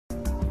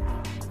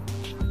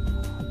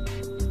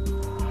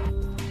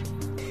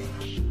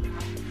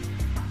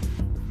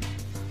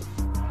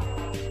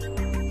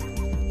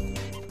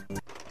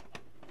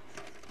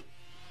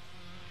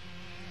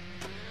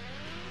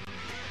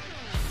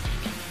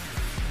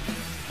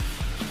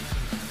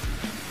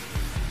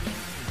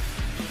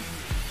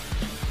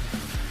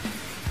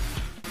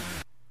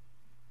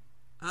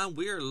And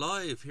we're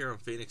live here on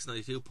Phoenix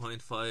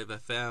 92.5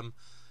 FM,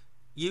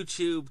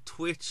 YouTube,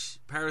 Twitch,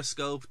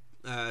 Periscope,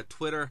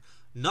 Twitter,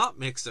 not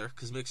Mixer,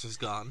 because Mixer's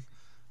gone.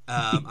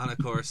 And of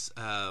course,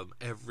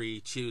 every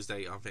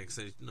Tuesday on Phoenix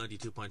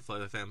 92.5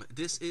 FM.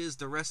 This is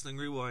the Wrestling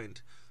Rewind,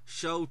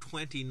 show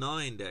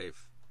 29,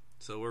 Dave.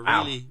 So we're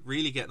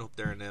really getting up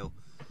there now.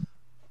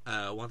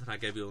 One thing I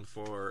gave you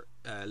for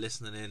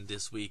listening in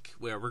this week,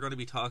 where we're going to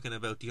be talking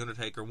about The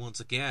Undertaker once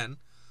again,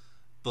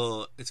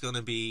 but it's going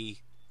to be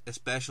a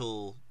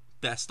special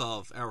best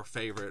of our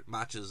favourite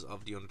matches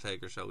of The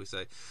Undertaker, shall we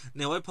say.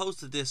 Now, I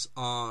posted this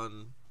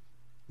on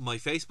my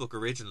Facebook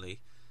originally,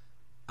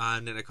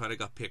 and then it kind of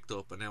got picked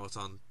up, and now it's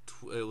on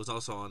it was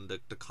also on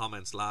the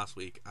comments last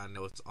week, and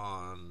now it's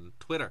on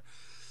Twitter.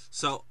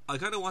 So I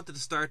kind of wanted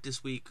to start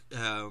this week.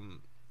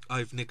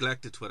 I've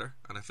neglected Twitter,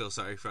 and I feel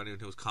sorry for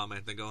anyone who was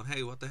commenting going,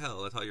 hey, what the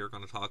hell, I thought you were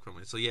going to talk from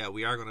me. So yeah,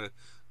 we are going to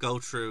go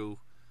through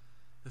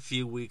a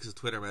few weeks of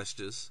Twitter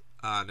messages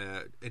and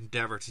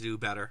endeavour to do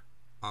better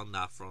on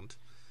that front.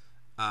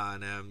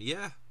 And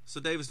so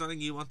Dave, is there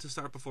anything you want to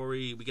start before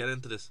we get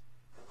into this?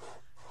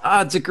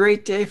 It's a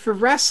great day for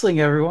wrestling,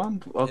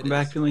 everyone. Welcome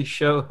back to the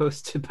show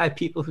hosted by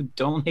people who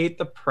don't hate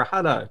the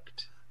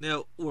product.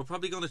 Now, we're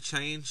probably going to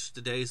change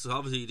the days. So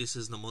obviously this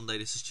isn't a Monday,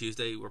 this is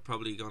Tuesday. We're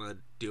probably going to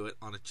do it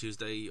on a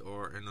Tuesday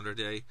or another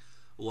day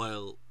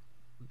while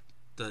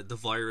the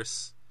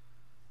virus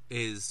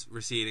is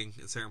receding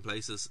in certain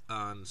places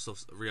and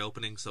stuff's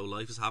reopening, so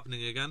life is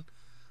happening again.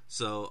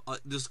 So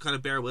just kind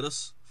of bear with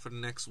us for the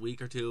next week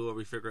or two while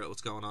we figure out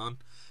what's going on.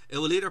 It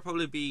will either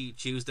probably be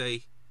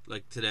Tuesday,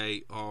 like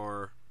today,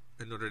 or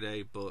another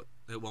day, but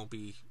it won't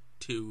be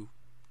too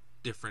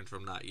different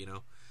from that, you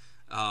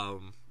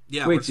know.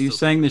 Wait, so you're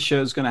saying the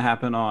show's going to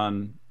happen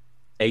on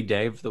a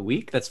day of the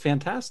week? That's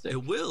fantastic.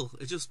 It will.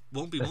 It just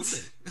won't be Monday.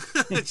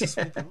 It just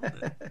won't be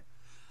Monday.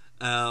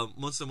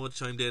 Monster Mud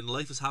chimed in.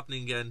 Life is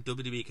happening again.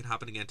 WWE can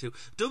happen again too.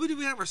 WWE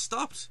never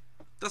stopped.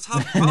 That's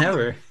half the problem.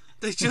 Never.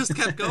 They just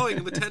kept going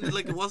and pretended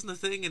like it wasn't a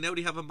thing, and now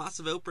they have a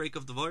massive outbreak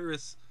of the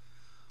virus.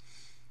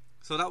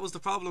 So that was the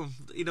problem.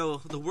 You know,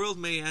 the world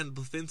may end,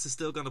 but Vince is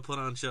still going to put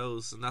on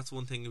shows, and that's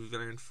one thing we've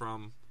learned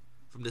from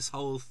this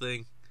whole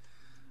thing.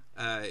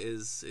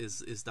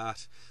 Is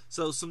that.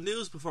 So some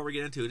news before we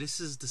get into it. This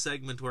is the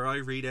segment where I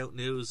read out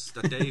news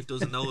that Dave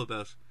doesn't know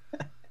about.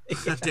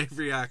 And Dave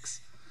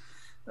reacts.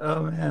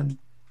 Oh man.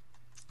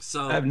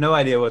 So I have no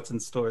idea what's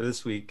in store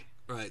this week.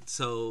 Right,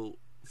 so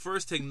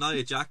first thing,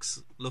 Nia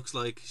Jax looks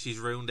like she's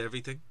ruined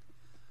everything.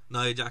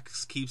 Nia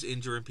Jax keeps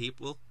injuring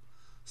people.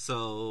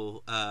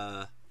 So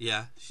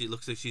she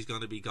looks like she's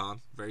going to be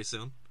gone very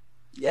soon.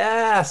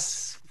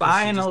 Yes,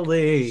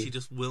 finally. She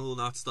just will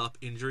not stop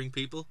injuring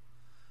people.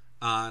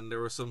 And there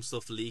was some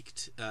stuff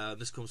leaked.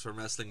 This comes from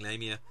Wrestling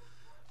Lamia,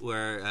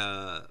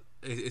 where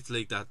it's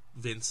leaked that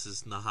Vince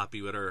is not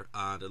happy with her,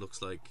 and it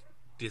looks like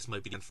this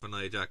might be the end for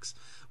Nia Jax.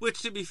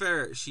 Which, to be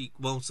fair, she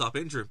won't stop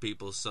injuring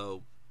people,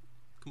 so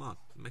come on,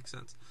 it makes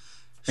sense.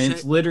 And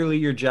it's literally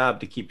your job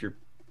to keep your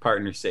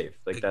partner safe.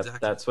 Like exactly.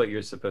 That's what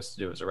you're supposed to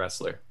do as a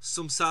wrestler.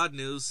 Some sad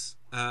news.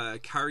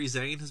 Kairi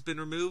Sane has been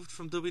removed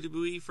from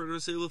WWE for the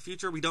foreseeable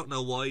future. We don't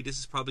know why. This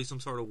is probably some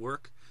sort of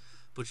work.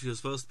 But she was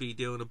supposed to be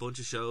doing a bunch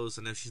of shows,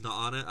 and now she's not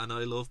on it. And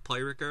I love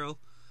Pirate Girl,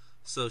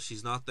 so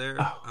she's not there,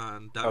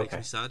 and that makes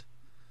me sad.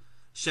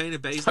 Shayna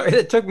Baszler. Sorry,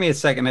 it took me a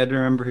second. I had to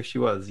remember who she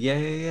was.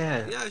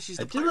 Yeah, she's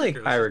the I do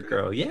like Pirate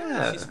Girl.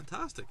 Yeah, she's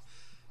fantastic.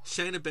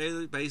 Shayna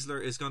Baszler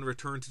is going to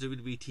return to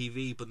WWE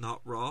TV, but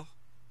not Raw.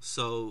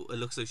 So it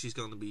looks like she's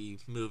going to be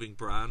moving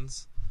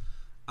brands,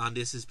 and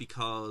this is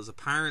because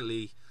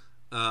apparently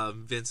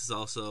Vince has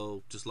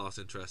also just lost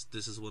interest.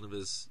 This is one of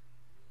his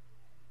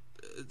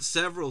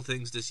several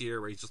things this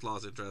year where he's just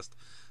lost interest.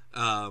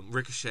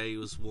 Ricochet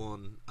was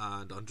one,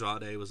 and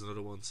Andrade was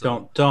another one.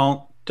 So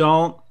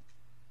don't.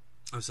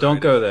 I'm sorry, don't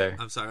go there.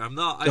 I'm sorry. I'm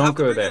not. Don't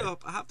go there.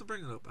 I have to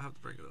bring it up.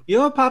 You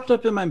know what popped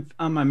up in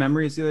my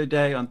memories the other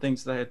day on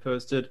things that I had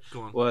posted?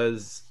 Go on.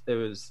 Was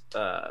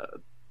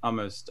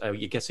almost I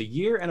guess a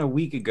year and a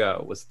week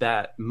ago was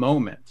that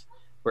moment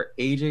where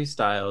AJ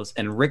Styles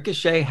and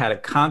Ricochet had a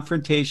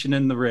confrontation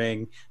in the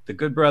ring. The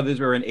Good Brothers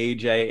were in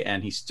AJ,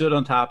 and he stood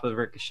on top of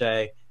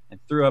Ricochet and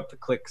threw up the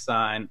click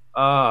sign.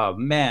 Oh,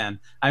 man.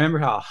 I remember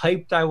how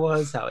hyped I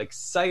was, how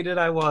excited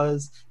I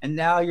was, and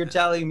now you're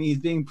telling me he's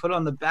being put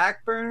on the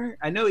back burner?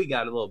 I know he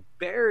got a little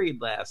buried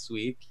last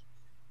week.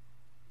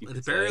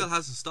 The burial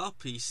hasn't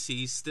stopped. He's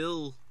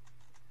still,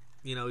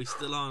 he's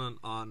still on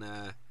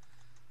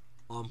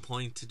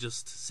point to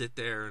just sit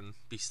there and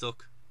be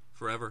stuck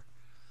forever.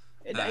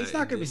 He's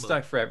not going to be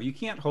stuck forever. You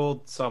can't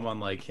hold someone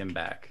like him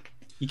back.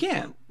 You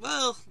can't.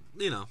 Well,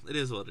 it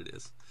is what it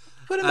is.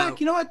 Put him back.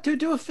 You know what?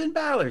 Do a Finn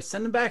Balor.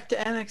 Send him back to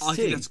NXT. I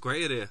think that's a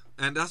great idea.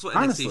 And that's what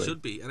NXT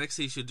should be.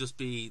 NXT should just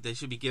be... They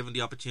should be given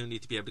the opportunity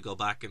to be able to go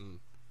back and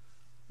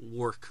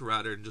work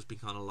rather than just be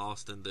kind of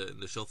lost in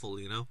the shuffle,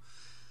 you know?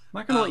 I'm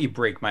not going to let you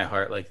break my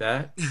heart like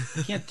that.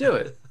 You can't do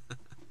it.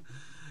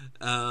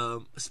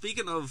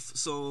 Speaking of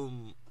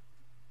some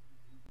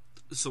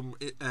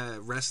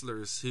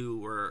wrestlers who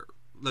were...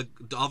 Like,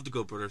 of the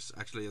Good Brothers,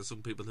 actually, and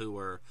some people who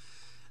were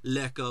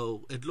let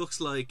go. It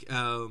looks like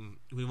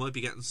we might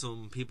be getting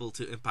some people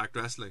to Impact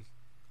Wrestling.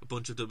 A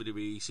bunch of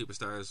WWE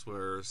superstars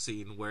were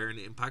seen wearing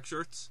Impact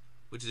shirts,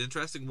 which is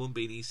interesting. One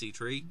being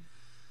EC3,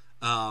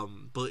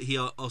 but he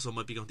also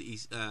might be going to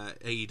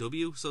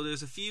AEW. So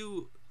there's a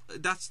few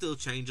that's still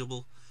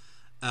changeable.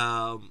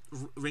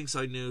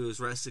 Ringside News,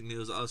 Wrestling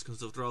News, all this kind of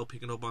stuff, they're all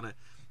picking up on it,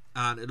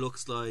 and it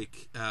looks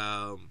like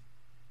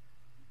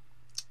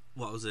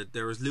what was it?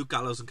 There was Luke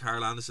Gallows and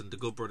Carl Anderson, the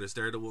Good Brothers.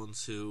 They're the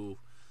ones who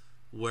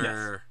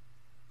were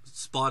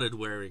spotted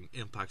wearing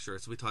Impact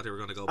shirts. We thought they were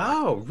going to go back.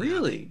 Oh,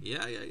 really?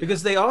 Yeah.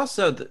 Because they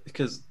also,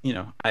 because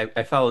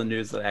I follow the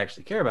news that I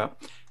actually care about,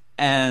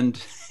 and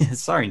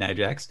sorry,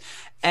 Nijax,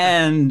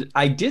 and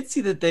I did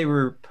see that they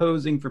were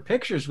posing for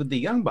pictures with the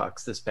Young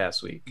Bucks this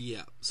past week.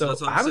 Yeah, so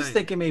that's what I was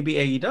thinking maybe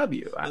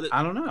AEW.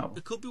 I don't know.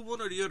 It could be one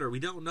or the other. We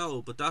don't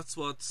know, but that's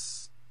what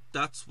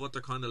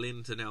they're kind of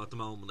leaning to now at the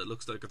moment. It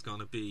looks like it's going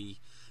to be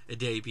a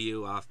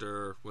debut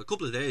after a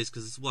couple of days,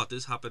 because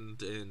this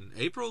happened in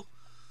April,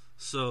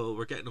 so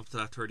we're getting up to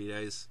that 30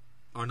 days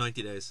or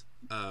 90 days,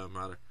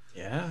 rather.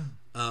 Yeah.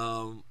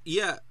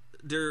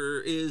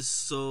 There is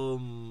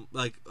some,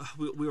 like,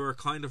 we were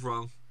kind of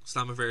wrong.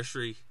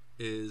 Slammiversary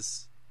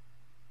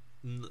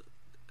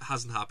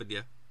hasn't happened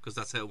yet, because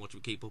that's how much we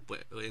keep up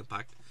with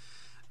Impact.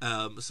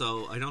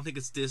 So I don't think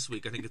it's this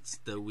week. I think it's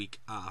the week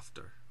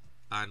after,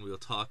 and we'll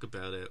talk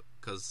about it,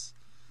 because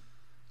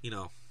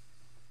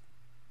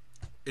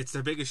it's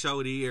their biggest show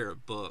of the year,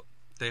 but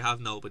they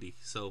have nobody,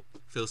 so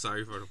feel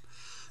sorry for them.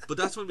 But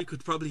that's when we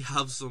could probably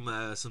have some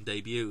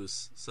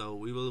debuts, so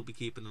we will be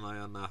keeping an eye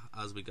on that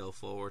as we go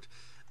forward.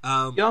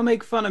 Y'all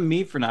make fun of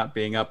me for not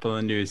being up on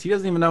the news. He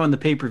doesn't even know when the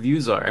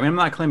pay-per-views are. I mean, I'm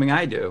not claiming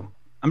I do.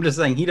 I'm just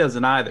saying he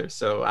doesn't either.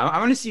 So I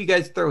want to see you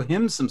guys throw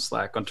him some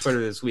slack on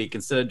Twitter this week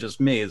instead of just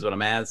me, is what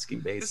I'm asking,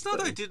 basically. It's not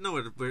that I didn't know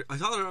it. I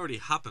thought it already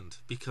happened,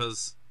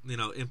 because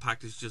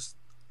Impact is just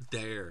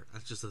there.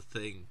 It's just a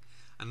thing,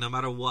 and no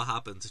matter what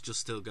happens, it just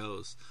still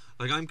goes.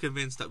 Like, I'm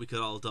convinced that we could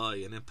all die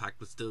and Impact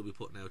would still be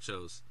putting out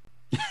shows.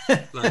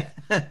 Like,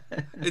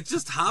 it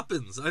just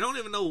happens. I don't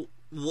even know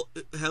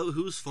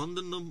who's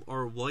funding them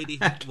or why they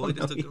took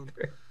them.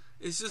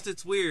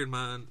 It's weird,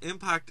 man.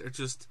 Impact are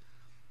just,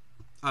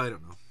 I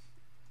don't know.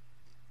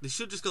 They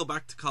should just go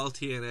back to call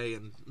TNA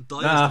and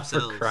die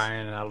themselves. For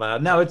crying out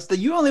loud! No,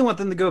 you only want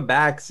them to go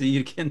back so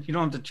you don't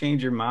have to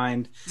change your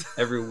mind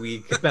every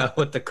week about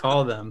what to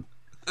call them.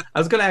 I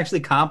was going to actually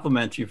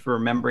compliment you for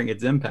remembering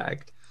its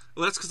Impact.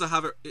 Well, that's because I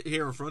have it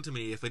here in front of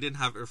me. If I didn't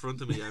have it in front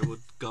of me, I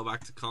would go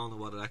back to calling it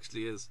what it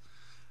actually is.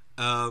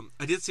 I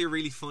did see a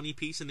really funny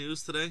piece of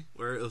news today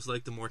where it was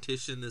like the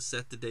Mortician is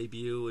set to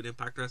debut in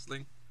Impact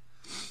Wrestling.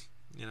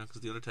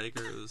 Because The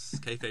Undertaker was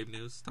kayfabe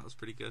news. That was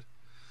pretty good.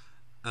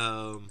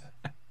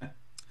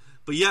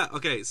 But yeah,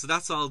 okay, so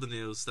that's all the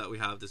news that we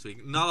have this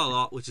week. Not a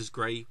lot, which is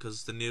great,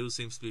 because the news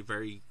seems to be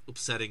very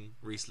upsetting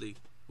recently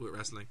with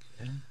wrestling.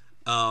 Yeah.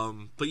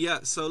 But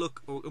yeah, so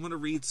look, I'm going to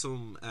read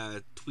some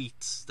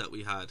tweets that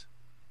we had.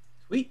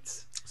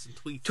 Some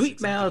tweets. Tweet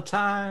mail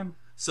time.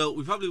 So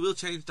we probably will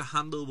change the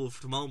handle, but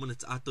for the moment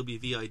it's at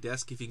WVI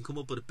Desk. If you can come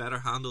up with a better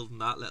handle than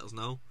that, let us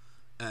know.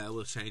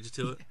 We'll change it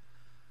to it.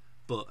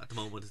 But at the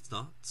moment it's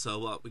not. So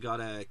what we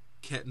got?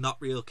 Not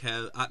Real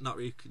Kev at Not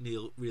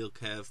Real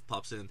Kev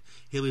pops in.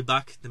 He'll be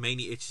back. The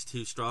mania itch is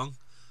too strong.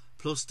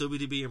 Plus,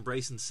 WWE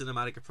embracing the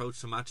cinematic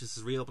approach to matches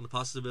has reopened the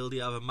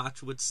possibility of a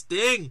match with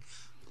Sting.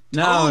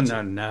 No. I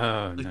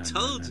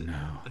told you.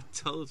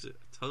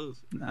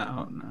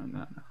 No.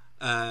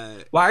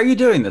 Why are you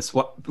doing this?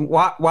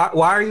 Why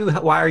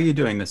are you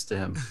doing this to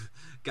him?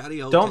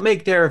 Don't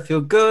make Dara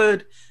feel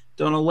good.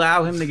 Don't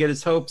allow him to get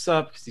his hopes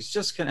up, because he's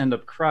just going to end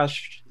up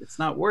crushed. It's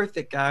not worth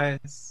it,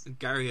 guys.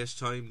 Gary has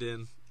chimed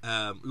in.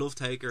 Love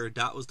Taker,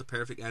 that was the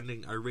perfect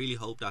ending. I really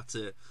hope that's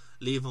it.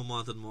 Leave him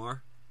wanting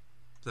more.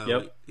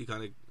 So he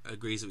kind of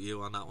agrees with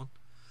you on that one.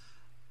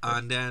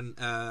 And then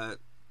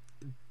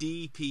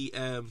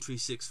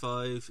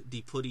DPM365,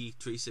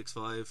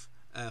 DPutty365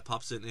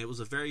 pops in. It was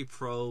a very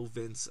pro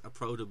Vince, a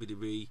pro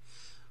WWE.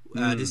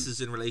 This is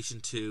in relation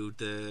to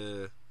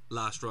the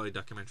Last Ride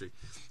documentary.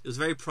 It was a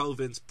very pro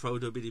Vince, pro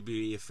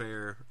WWE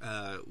affair,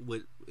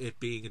 with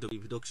it being a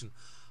WWE production.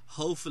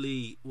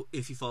 Hopefully,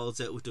 if he falls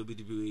out with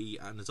WWE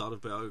and his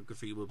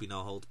autobiography will be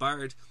no holds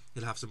barred,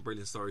 he'll have some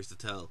brilliant stories to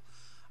tell.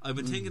 I've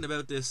been thinking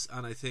about this,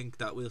 and I think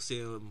that we'll see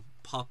him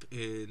pop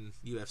in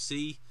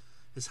UFC.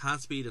 His hand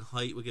speed and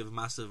height will give a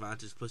massive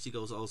advantage, plus he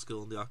goes old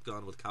school in the octagon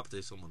and will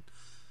decapitate someone.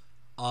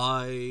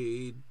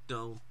 I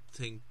don't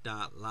think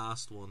that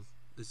last one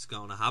is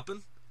going to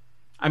happen.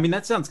 I mean,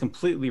 that sounds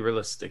completely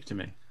realistic to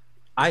me.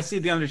 I see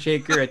The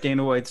Undertaker at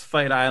Dana White's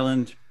Fight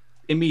Island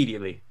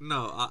immediately.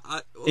 No,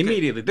 okay.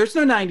 Immediately. There's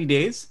no 90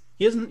 days.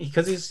 He doesn't,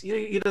 because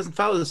he doesn't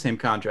follow the same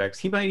contracts.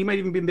 He might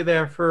even be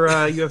there for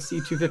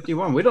UFC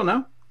 251. We don't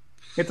know.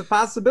 It's a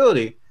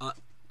possibility.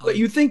 But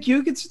you think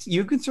you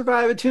could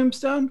survive a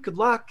Tombstone? Good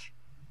luck.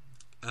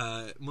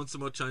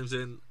 Munster chimes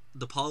in.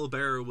 The Paul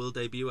Bearer will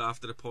debut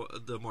after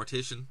the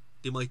Mortician.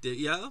 They might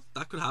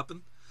that could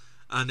happen.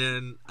 And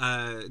then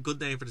good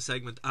name for the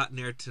segment, at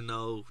Nerd to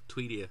Know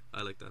Tweedia.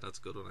 I like that. That's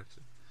a good one,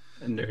 actually.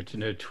 Nerd to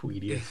nerd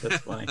Tweedius. That's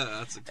funny.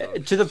 That's a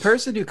code. To the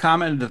person who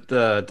commented that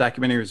the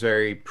documentary was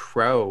very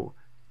pro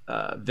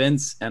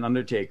Vince and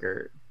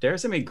Undertaker, Dare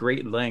sent me a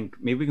great link.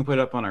 Maybe we can put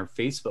it up on our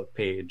Facebook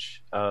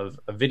page of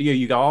a video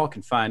you all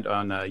can find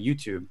on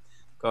YouTube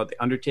called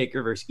 "The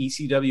Undertaker versus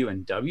ECW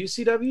and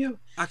WCW."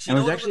 Actually, and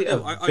it was no, actually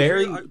no, a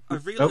very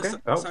I've realized. okay.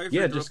 Oh, Sorry for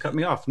yeah, interrupting. just cut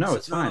me off. No,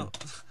 it's fine.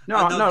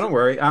 No, No, don't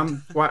worry.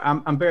 I'm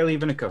barely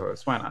even a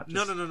co-host. Why not?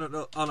 No.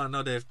 Hold on,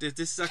 no, Dave. This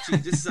is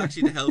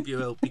actually to help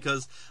you out,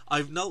 because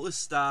I've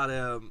noticed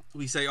that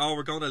we say, "Oh,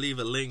 we're going to leave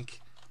a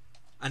link,"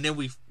 and then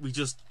we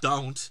just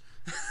don't.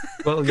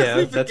 Well,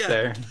 yeah, that's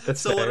fair.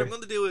 So what I'm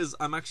going to do is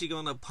I'm actually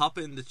going to pop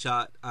in the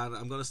chat, and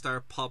I'm going to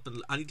start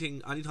popping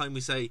anytime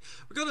we say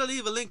we're going to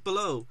leave a link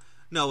below.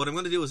 No, what I'm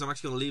going to do is I'm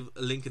actually going to leave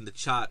a link in the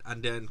chat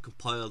and then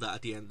compile that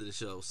at the end of the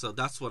show. So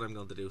that's what I'm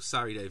going to do.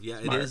 Sorry, Dave.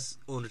 Yeah, Smart. It is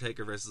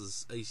Undertaker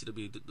versus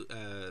ECW,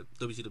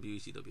 WCW,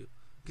 ECW.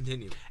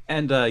 Continue.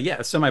 And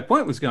so my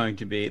point was going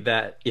to be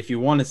that if you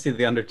want to see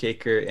the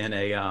Undertaker in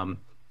a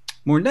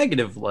more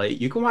negative light,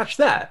 you can watch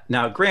that.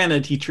 Now,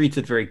 granted, he treats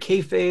it very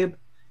kayfabe,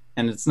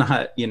 and it's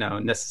not,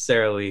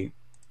 necessarily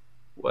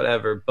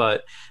whatever.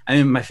 But I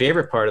mean, my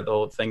favorite part of the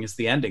whole thing is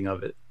the ending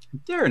of it.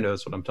 Darren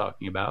knows what I'm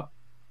talking about.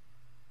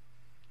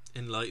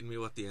 Enlighten me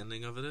what the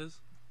ending of it is.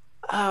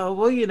 Oh,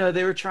 well,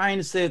 they were trying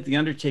to say that the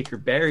Undertaker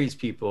buries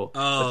people,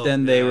 but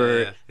then they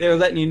were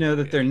letting you know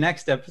that their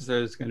next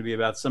episode is going to be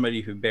about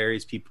somebody who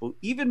buries people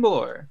even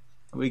more.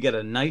 And we get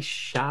a nice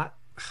shot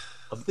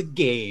of the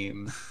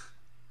game.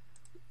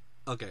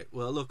 Okay,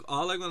 well, look,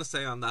 all I'm going to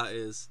say on that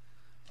is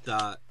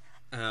that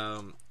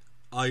I'm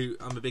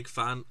a big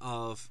fan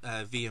of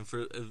V and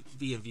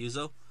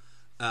Vuzo.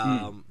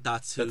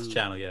 That's his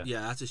channel, yeah.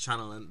 Yeah, that's his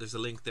channel, and there's a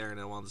link there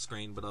now on the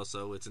screen, but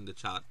also it's in the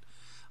chat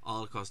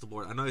all across the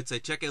board. I know I'd say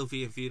check out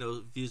V and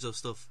Vuzo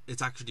stuff.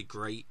 It's actually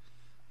great.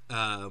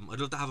 I'd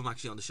love to have him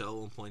actually on the show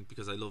at one point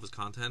because I love his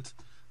content.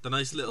 The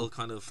nice little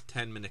kind of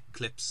 10-minute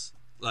clips,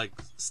 like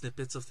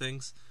snippets of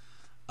things.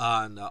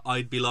 And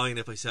I'd be lying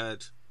if I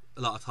said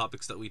a lot of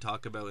topics that we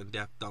talk about in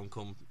depth don't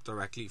come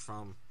directly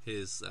from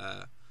his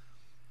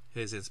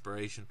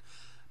inspiration.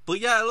 But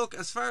yeah, look,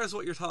 as far as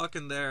what you're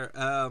talking there,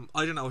 I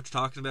don't know what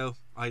you're talking about.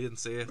 I didn't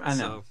see it. I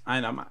know.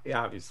 Yeah,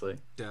 obviously.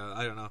 Yeah,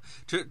 I don't know.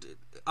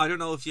 I don't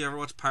know if you ever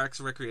watched Parks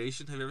and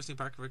Recreation. Have you ever seen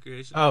Parks and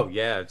Recreation? Oh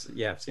yeah, I've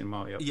seen them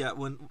all. Yep. Yeah,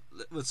 when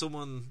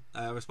someone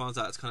responds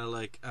to that, it's kind of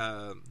like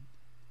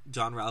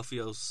John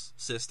Ralphio's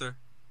sister.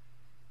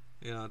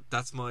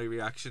 That's my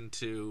reaction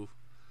to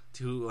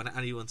when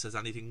anyone says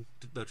anything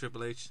about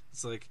Triple H.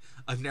 It's like,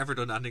 I've never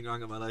done anything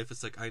wrong in my life.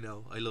 It's like, I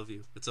know, I love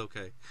you, it's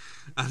okay.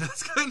 And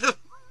that's kind of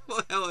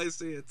how I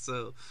see it.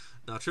 So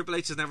no, Triple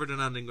H has never done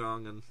anything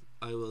wrong, and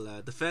I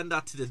will defend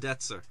that to the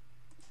death, sir.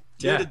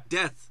 To the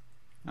death,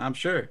 I'm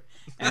sure.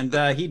 And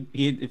he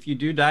if you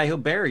do die, he'll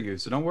bury you,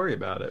 so don't worry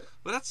about it.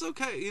 But that's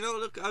okay.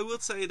 Look, I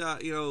would say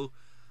that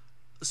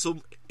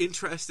some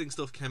interesting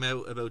stuff came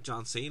out about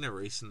John Cena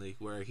recently,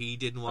 where he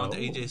didn't want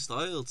AJ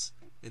Styles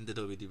in the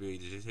WWE.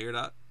 Did you hear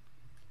that?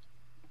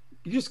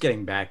 You're just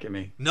getting back at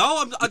me.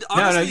 No, honestly,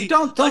 no, you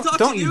don't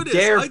you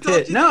dare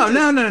pit. No. He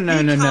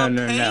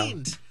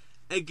campaigned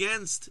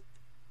against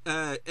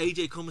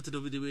AJ coming to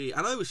WWE,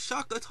 and I was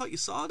shocked. I thought you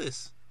saw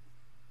this.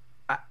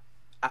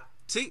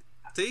 See.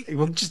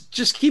 Well,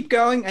 just keep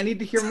going. I need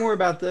to hear more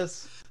about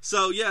this.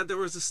 So yeah, there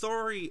was a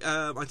story.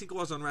 I think it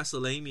was on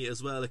WrestleMania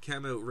as well. It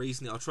came out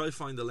recently. I'll try to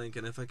find the link,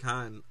 and if I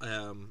can,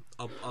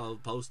 I'll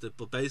post it.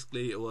 But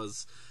basically, it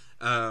was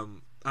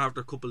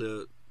after a couple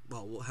of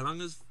how long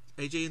is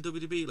AJ in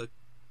WWE? Like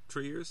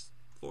 3 years,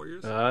 4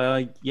 years?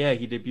 Yeah,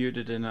 he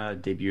debuted in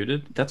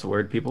debuted. That's a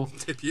word, people.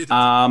 Debuted.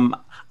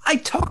 I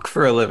talk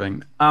for a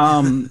living.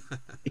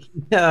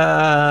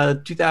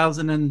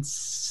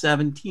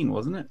 2017,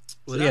 wasn't it?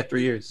 Well, so,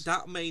 3 years.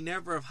 That may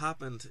never have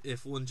happened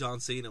if one John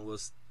Cena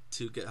was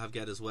to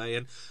get his way.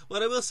 And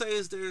what I will say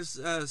is there's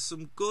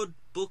some good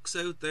books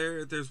out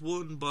there. There's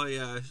one by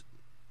I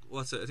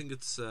think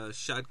it's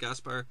Shad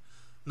Gaspar.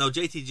 No,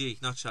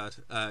 JTG, not Shad.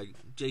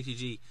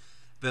 JTG,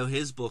 about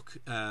his book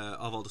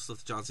of all the stuff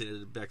that John Cena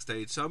did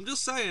backstage. So I'm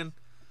just saying.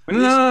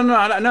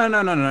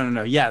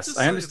 No. Yes, just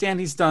I understand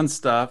he's done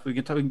stuff. We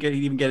can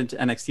even get into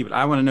NXT, but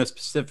I want to know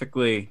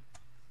specifically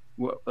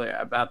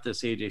about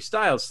this AJ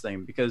Styles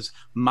thing, because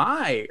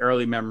my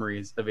early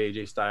memories of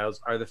AJ Styles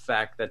are the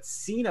fact that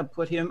Cena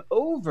put him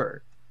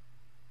over.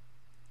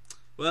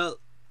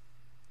 Well,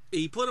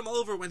 he put him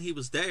over when he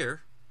was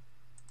there,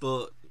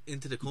 but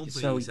into the company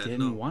so he said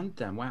didn't no. want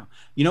them. Wow.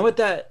 You know what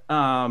that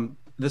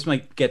this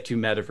might get too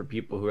meta for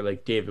people who are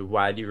like, David,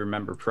 why do you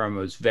remember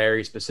promos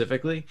very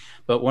specifically?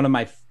 But one of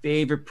my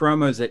favorite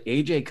promos that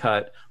AJ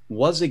cut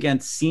was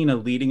against Cena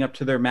leading up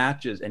to their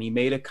matches, and he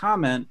made a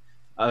comment,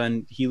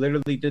 and he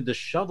literally did the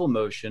shovel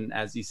motion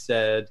as he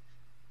said,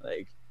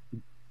 like,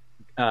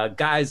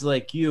 guys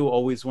like you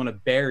always want to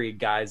bury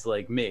guys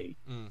like me.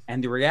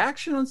 And the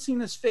reaction on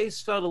Cena's face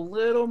felt a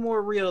little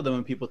more real than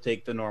when people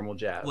take the normal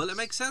jabs. Well, it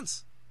makes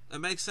sense.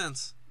 And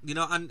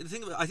the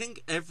thing about, I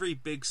think every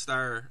big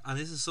star, and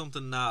this is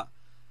something that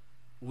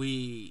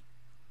we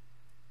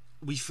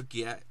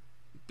forget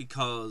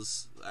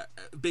because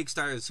big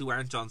stars who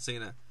aren't John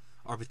Cena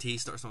or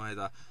Batista or something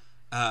like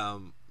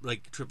that,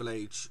 like Triple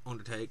H,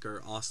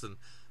 Undertaker, Austin,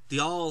 they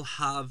all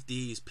have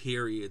these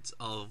periods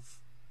of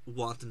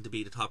wanting to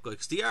be the top guy,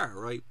 because they are,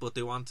 right, but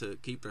they want to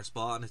keep their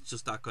spot, and it's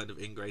just that kind of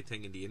ingrained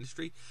thing in the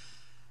industry.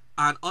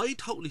 And I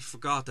totally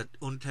forgot that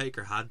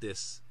Undertaker had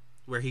this,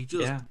 where he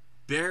just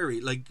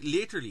buried, like,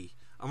 literally,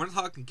 and we're not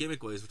talking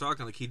gimmick wise, we're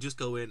talking like he'd just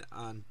go in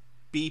and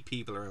beat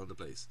people around the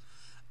place.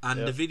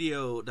 And the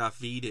video that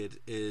V did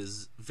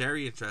is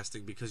very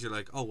interesting, because you're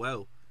like, oh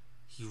wow,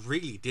 he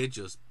really did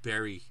just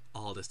bury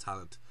all this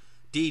talent.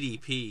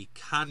 DDP,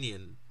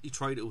 Canyon, he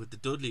tried it with the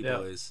Dudley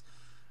Boys.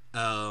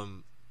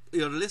 The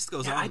list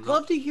goes on. I'd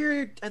love to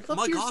hear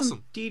Awesome.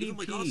 some DDP.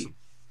 Mike Awesome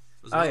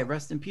Oh yeah,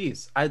 rest in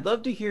peace. I'd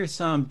love to hear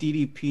some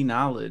DDP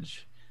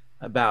knowledge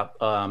about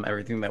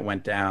everything that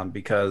went down,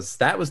 because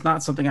that was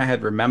not something I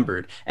had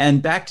remembered.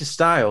 And back to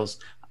Styles,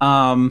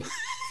 that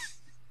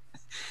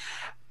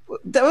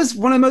was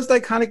one of the most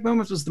iconic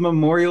moments, was the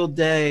Memorial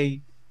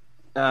Day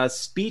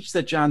speech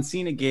that John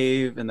Cena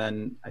gave, and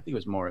then I think it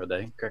was Memorial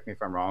Day. Correct me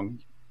if I'm wrong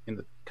in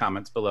the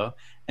comments below.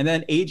 And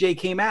then AJ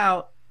came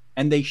out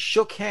and they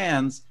shook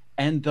hands,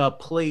 and the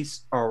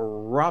place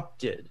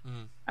erupted.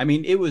 I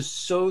mean, it was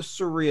so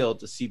surreal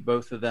to see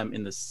both of them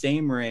in the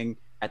same ring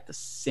at the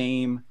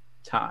same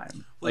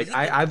time. Well, like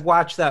I've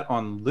watched that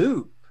on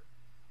loop.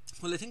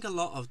 Well, I think a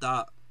lot of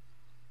that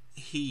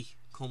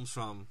comes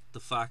from the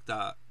fact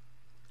that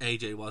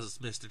AJ was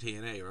Mr.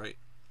 TNA, right?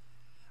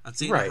 And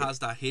Cena has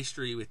that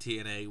history with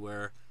TNA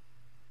where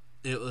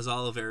it was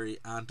all very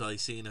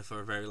anti-Cena for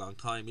a very long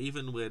time.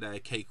 Even with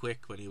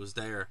K-Quick, when he was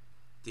there,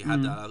 they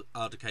had that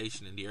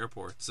altercation in the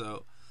airport.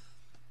 So,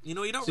 you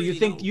know, you don't. So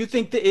really you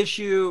think the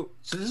issue?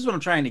 So this is what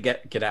I'm trying to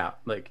get out.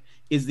 Like,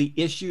 is the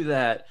issue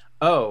that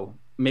kind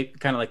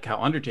of like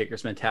how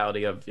Undertaker's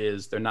mentality of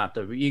is they're not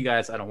WWE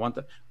guys, I don't want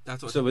them.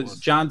 That's what. So was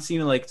John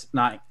Cena like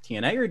not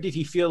TNA, or did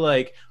he feel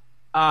like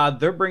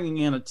they're bringing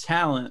in a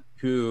talent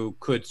who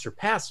could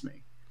surpass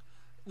me?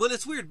 Well,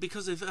 it's weird,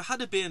 because if it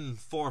had been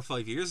 4 or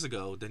 5 years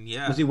ago, then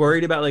yeah. Was he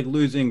worried about like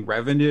losing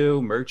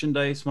revenue,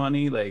 merchandise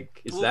money?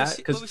 Like, is that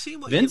because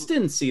Vince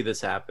didn't see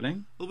this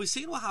happening? Well, we've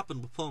seen what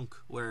happened with Punk,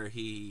 where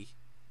he,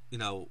 you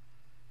know,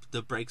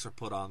 the brakes are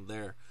put on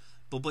there.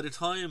 But by the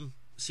time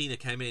Cena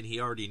came in, he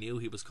already knew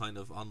he was kind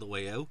of on the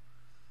way out.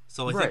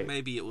 So I think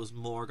maybe it was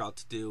more got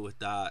to do with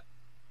that.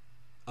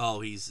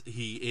 Oh,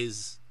 he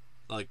is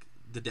like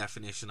the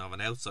definition of an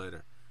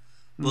outsider.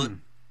 But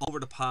over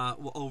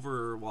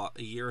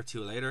a year or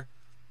two later,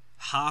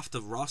 half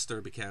the roster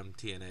became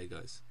TNA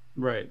guys.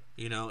 Right.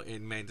 You know,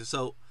 in main.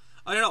 So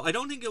I don't know. I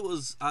don't think it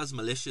was as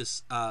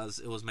malicious as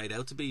it was made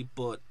out to be,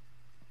 but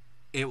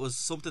it was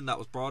something that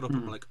was brought up,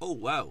 and we're like, oh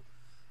wow,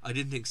 I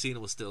didn't think Cena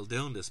was still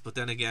doing this. But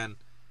then again,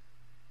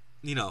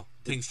 you know,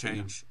 things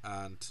change.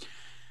 And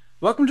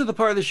welcome to the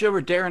part of the show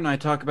where Darren and I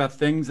talk about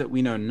things that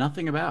we know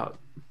nothing about.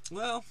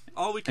 Well,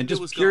 all we can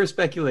do is pure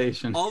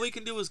speculation. All we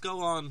can do is go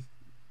on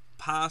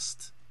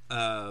past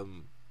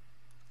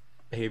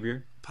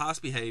behavior,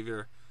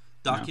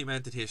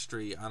 documented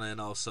history, and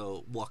then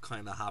also what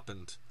kind of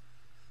happened.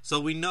 So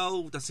we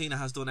know that Cena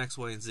has done X,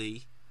 Y, and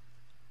Z,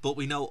 but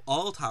we know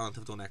all talent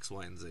have done X,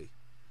 Y, and Z,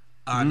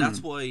 and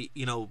that's why,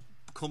 you know,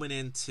 coming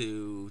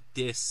into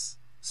this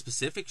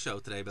specific show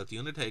today about The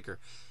Undertaker,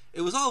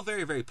 it was all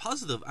very, very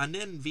positive. And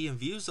then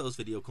VMVuso's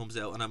video comes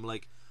out, and I'm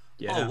like,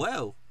 oh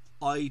wow,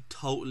 I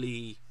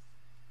totally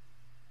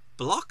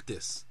blocked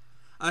this.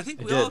 And I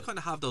think we all kind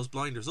of have those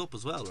blinders up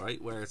as well,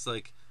 right? Where it's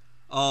like,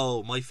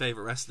 oh, my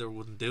favourite wrestler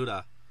wouldn't do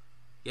that.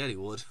 Yeah, he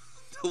would.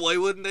 Why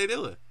wouldn't they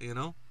do it, you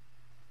know?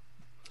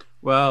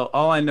 Well,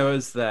 all I know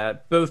is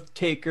that both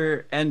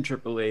Taker and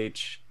Triple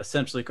H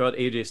essentially called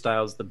AJ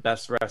Styles the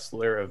best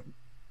wrestler of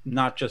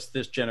not just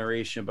this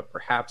generation, but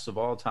perhaps of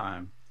all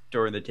time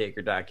during the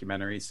Taker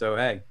documentary. So,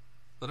 hey.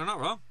 But they're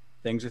not wrong.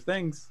 Things are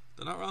things.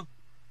 They're not wrong.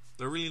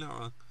 They're really not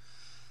wrong.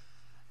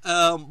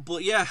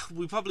 But yeah,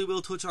 we probably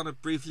will touch on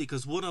it briefly,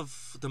 because one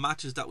of the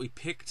matches that we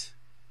picked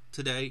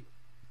today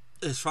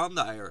is from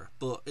that era,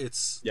 but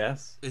it's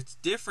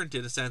different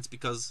in a sense,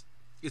 because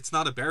it's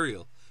not a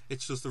burial,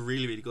 it's just a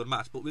really, really good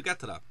match. But we'll get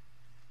to that.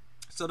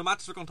 So the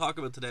matches we're going to talk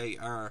about today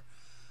are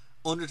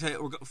Undertaker,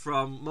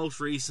 from most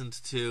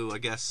recent to, I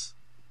guess,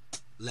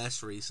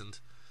 less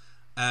recent.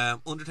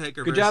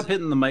 Undertaker. Good job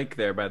hitting the mic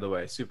there, by the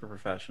way. Super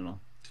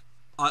professional.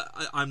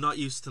 I'm not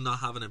used to not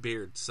having a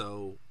beard,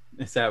 so.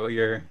 Is that what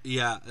you're?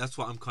 Yeah, that's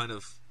what I'm kind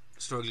of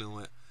struggling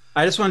with.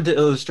 I just wanted to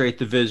illustrate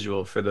the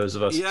visual for those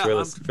of us who are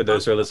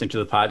listening to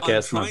the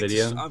podcast, not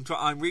video.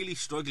 I'm really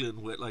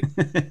struggling with, like,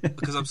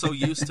 because I'm so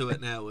used to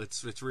it now.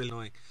 It's really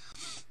annoying.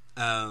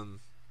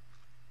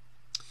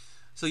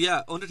 So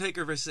yeah,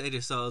 Undertaker versus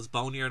AJ Styles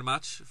Boneyard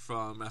match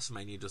from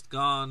WrestleMania just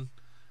gone.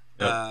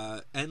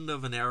 End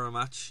of an era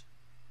match.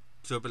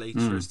 Triple H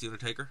versus The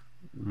Undertaker.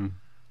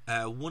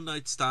 One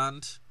night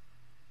stand.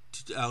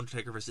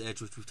 Undertaker versus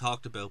Edge, which we've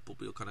talked about, but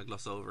we'll kind of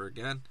gloss over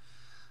again.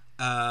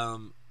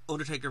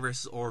 Undertaker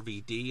versus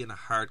RVD in a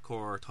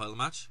hardcore title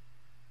match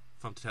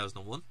from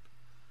 2001.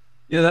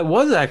 Yeah, that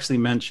was actually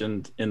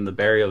mentioned in the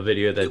burial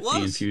video It that the was.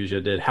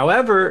 Infusia did.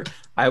 However,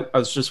 I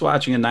was just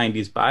watching a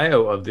 90s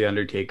bio of The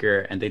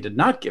Undertaker and they did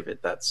not give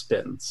it that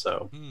spin.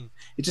 So Hmm,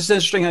 it's just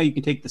interesting how you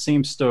can take the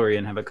same story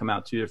and have it come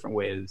out two different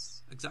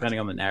ways, depending exactly.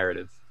 on the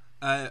narrative.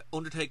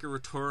 Undertaker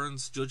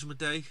returns Judgment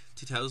Day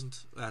 2000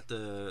 at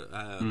the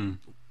Mm.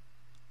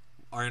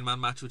 Iron Man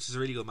match, which is a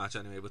really good match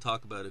anyway. We'll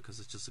talk about it because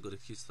it's just a good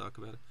excuse to talk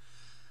about it.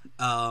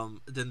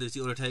 Then there's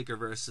the Undertaker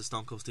versus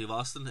Stone Cold Steve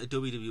Austin, a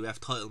WWF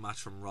title match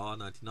from Raw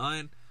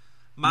 '99.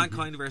 Mm-hmm.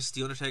 Mankind versus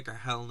the Undertaker,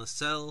 Hell in a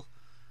Cell,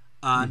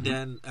 and Mm-hmm.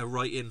 then a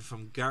write-in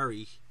from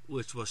Gary,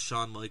 which was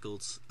Shawn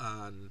Michaels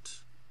and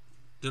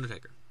the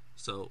Undertaker.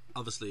 So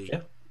obviously,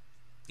 Yeah.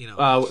 you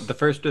know, The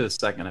first or the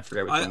second, I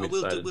forget which one we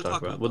decided we'll to talk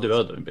talk about. about We'll do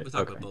both. both of them. We'll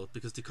talk Okay. about both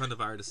because they kind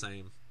of are the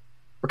same.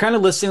 We're kind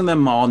of listing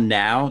them all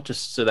now,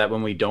 just so that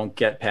when we don't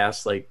get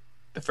past like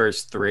the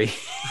first three.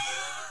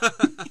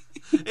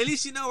 At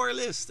least you know our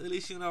list. At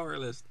least you know our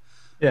list.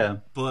 Yeah.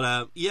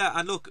 But yeah,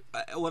 and look,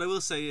 what I will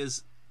say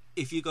is,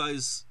 if you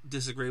guys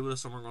disagree with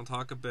us, and we're going to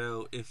talk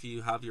about if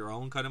you have your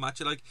own kind of match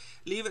you like,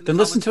 leave it in the Then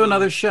listen comments to below.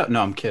 another show.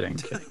 No, I'm kidding.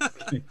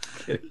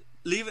 Kidding.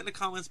 Leave it in the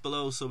comments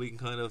below so we can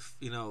kind of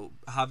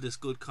have this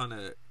good kind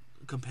of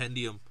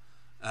compendium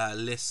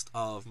list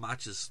of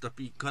matches that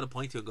we kind of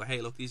point to and go,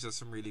 hey, look, these are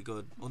some really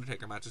good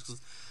Undertaker matches.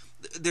 Because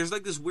there's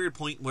like this weird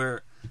point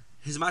where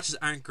his matches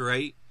aren't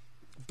great,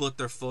 but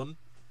they're fun.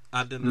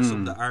 And then there's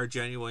some that are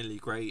genuinely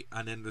great,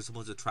 and then there's a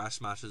bunch of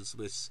trash matches,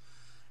 which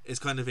is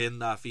kind of in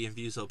that V and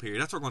Fuso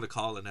period. That's what we're going to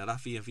call it now,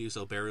 that V and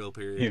Fuso burial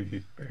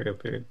period. Burial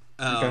period.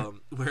 Okay.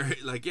 Where,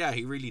 like, yeah,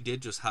 he really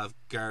did just have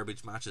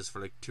garbage matches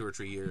for like 2 or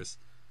 3 years.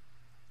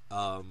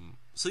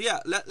 So yeah,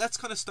 let's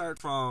kind of start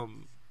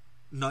from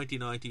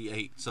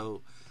 1998.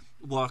 So,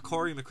 what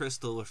Corey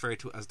McChrystal referred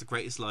to as the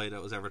greatest lie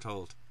that was ever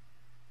told.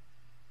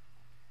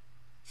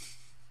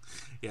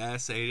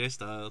 Yes, AJ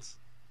Styles.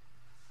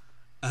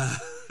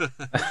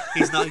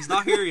 He's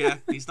not here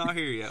yet. He's not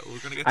here yet. We're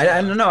gonna get to I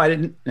that. don't know. I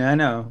didn't. I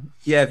know.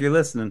 Yeah, if you're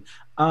listening,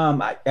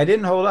 I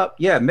didn't hold up.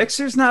 Yeah,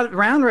 Mixer's not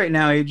around right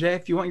now, AJ.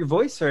 If you want your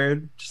voice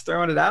heard, just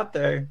throwing it out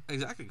there.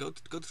 Exactly. Go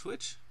to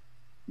Twitch.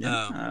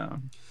 Yeah.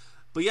 Um,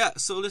 but yeah.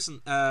 So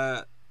listen.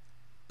 So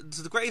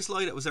the greatest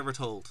lie that was ever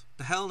told: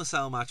 the Hell in a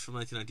Cell match from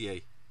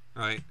 1998.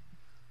 Right.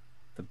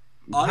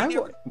 I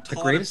never The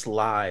thought greatest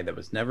lie that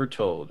was never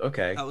told.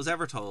 Okay. that was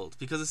ever told,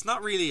 because it's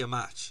not really a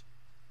match.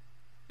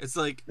 It's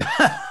like 4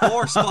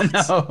 Oh,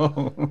 spots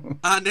no.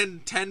 and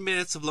then 10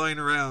 minutes of lying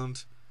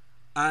around,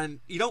 and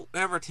you don't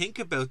ever think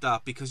about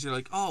that because you're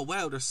like, oh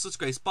wow, there's such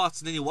great spots,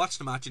 and then you watch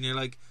the match and you're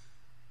like,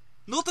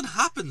 nothing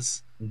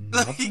happens. Like, he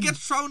Nothing?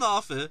 gets thrown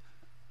off it,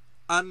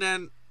 and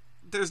then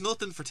there's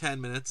nothing for 10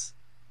 minutes,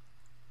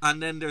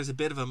 and then there's a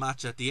bit of a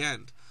match at the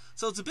end.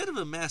 So it's a bit of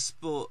a mess,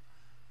 but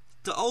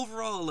the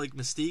overall like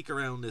mystique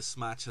around this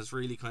match has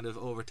really kind of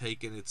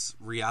overtaken its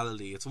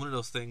reality. It's one of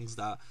those things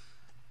that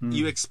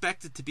you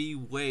expect it to be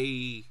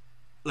way,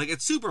 like,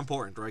 it's super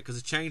important, right? Because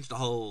it changed the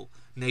whole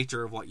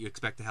nature of what you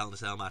expect a Hell in a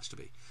Cell match to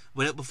be.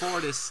 But before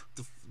this,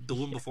 the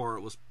one before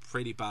it was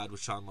pretty bad with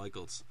Shawn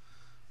Michaels.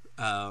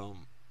 I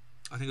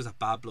think it was at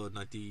Bad Blood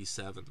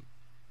 '97,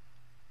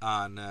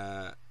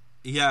 and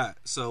yeah.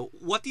 So,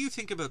 what do you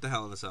think about the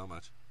Hell in a Cell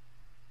match?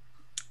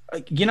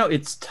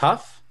 It's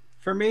tough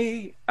for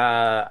me.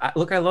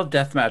 Look, I love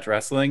deathmatch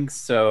wrestling,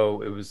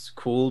 so it was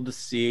cool to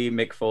see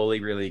Mick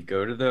Foley really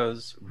go to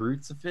those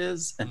roots of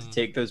his and to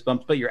take those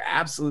bumps. But you're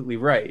absolutely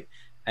right.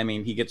 I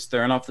mean, he gets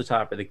thrown off the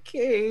top of the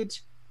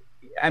cage.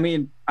 I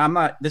mean, I'm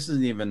not. This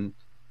isn't even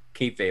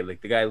kayfabe.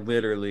 Like, the guy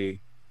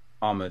literally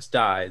almost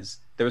dies.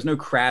 There was no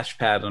crash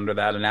pad under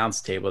that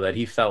announce table that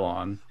he fell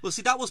on. Well,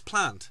 see, that was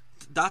planned.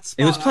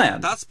 It was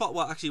planned. That spot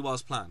what actually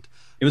was planned.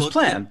 It was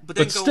planned, but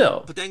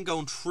still. But then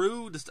going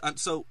through this, and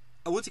so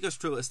once he goes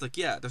through, it's like,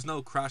 yeah, there's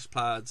no crash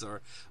pads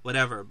or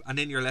whatever, and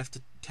then you're left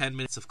to 10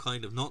 minutes of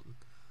kind of nothing,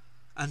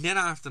 and then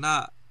after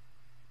that,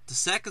 the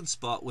second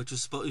spot, which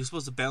was he was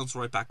supposed to bounce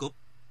right back up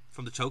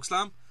from the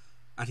chokeslam,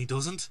 and he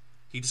doesn't.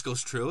 He just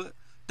goes through it.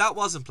 That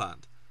wasn't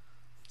planned.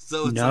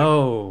 So it's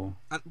No.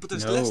 but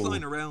there's No. less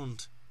lying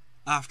around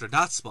after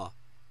that spot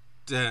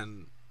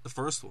than the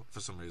first one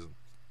for some reason.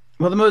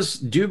 Well, the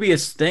most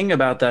dubious thing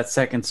about that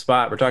second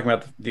spot, we're talking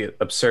about the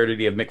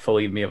absurdity of Mick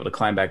Foley being able to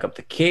climb back up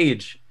the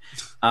cage.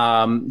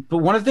 But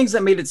one of the things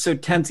that made it so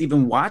tense,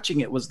 even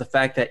watching it, was the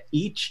fact that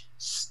each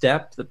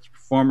step that the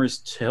performers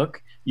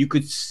took, you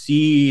could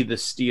see the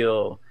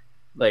steel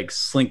like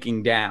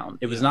slinking down.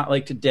 It was not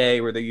like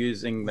today where they're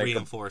using like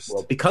Reinforced.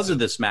 because of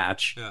this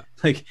match, Yeah.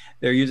 like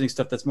they're using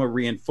stuff that's more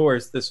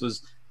reinforced. This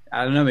was,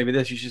 I don't know, maybe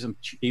this used some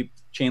cheap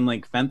chain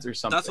link fence or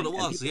something. That's what it And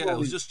was. people Yeah, it was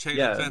always- just chain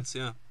yeah. link fence.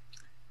 Yeah.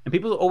 And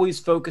people always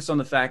focus on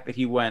the fact that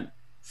he went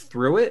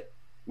through it,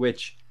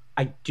 which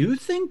I do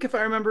think, if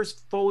I remember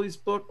Foley's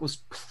book, was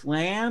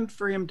planned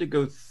for him to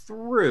go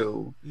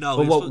through. No,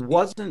 but he what was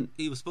wasn't.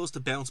 he was supposed to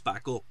bounce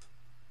back up.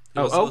 He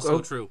Oh, wasn't supposed to oh.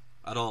 go through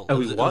at all. Oh,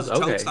 it he it was? a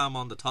Okay. chokeslam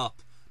on the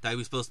top that he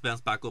was supposed to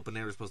bounce back up, and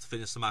they were supposed to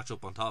finish the match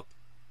up on top.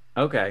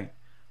 Okay.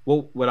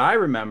 Well, what I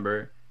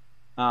remember,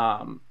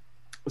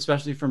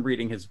 especially from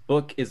reading his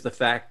book, is the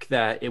fact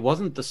that it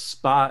wasn't the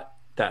spot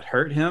that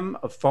hurt him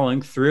of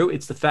falling through.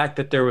 It's the fact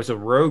that there was a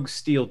rogue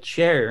steel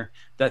chair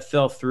that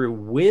fell through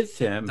with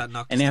him, That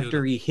knocked and his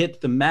after tooth. he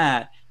hit the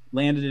mat,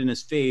 landed in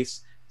his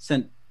face,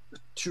 sent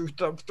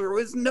truth up through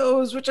his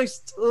nose, which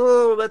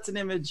that's an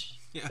image.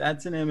 Yeah.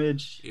 That's an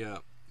image. Yeah.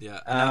 Yeah,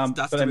 and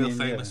that's but the I real mean,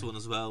 famous yeah. one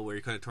as well, where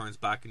he kind of turns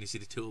back and you see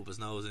the tube of his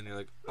nose, and you're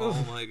like,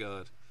 "Oh my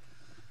god!"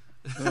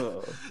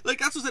 Oh. Like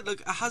that's what it. Like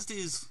it has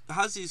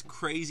these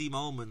crazy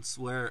moments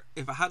where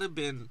if it had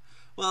been,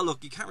 well,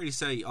 look, you can't really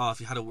say, "Oh, if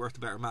you had a worked a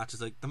better match,"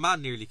 it's like the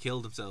man nearly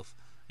killed himself,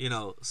 you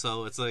know.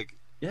 So it's like,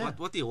 Yeah.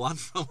 what do you want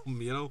from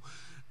him, you know?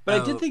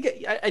 But I did think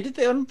I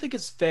don't think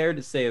it's fair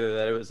to say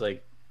that it was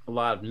like a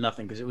lot of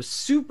nothing, because it was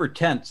super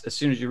tense as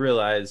soon as you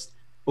realized,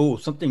 oh,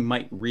 something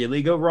might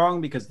really go wrong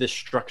because this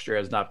structure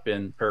has not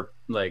been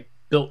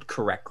built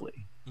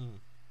correctly. Mm.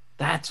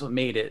 That's what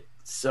made it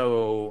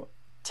so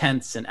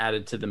tense and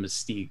added to the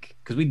mystique,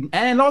 because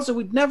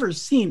we'd never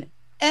seen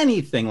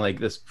anything like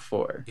this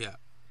before. Yeah,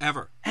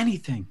 ever.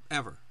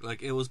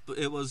 Like it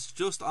was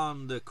just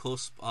on the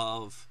cusp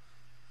of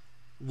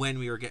when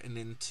we were getting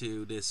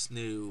into this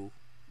new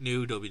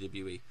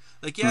WWE.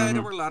 Like, yeah,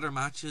 there were ladder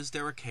matches,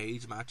 there were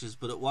cage matches,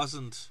 but it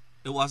wasn't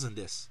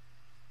this.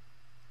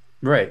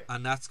 Right.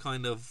 And that's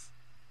kind of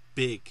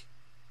big.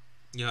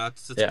 You know,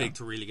 that's Yeah. big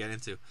to really get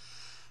into.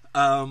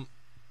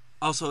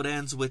 Also, it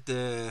ends with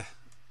the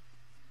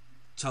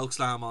choke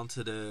slam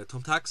onto the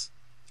thumbtacks,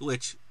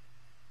 which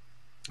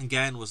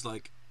again was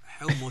like,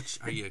 how much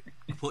are you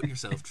putting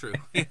yourself through?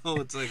 You know,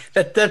 it's like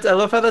That's I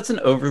love how that's an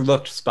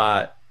overlooked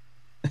spot.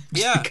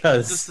 yeah,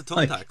 because, just the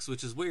like- thumbtacks,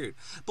 which is weird.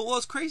 But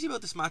what's crazy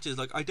about this match is,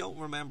 like, I don't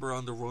remember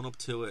on the run up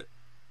to it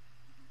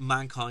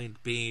Mankind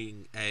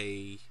being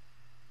a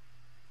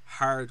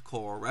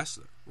hardcore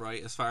wrestler,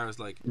 right? As far as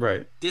like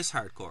Right. this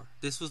hardcore,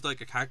 this was like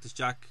a Cactus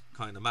Jack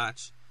kind of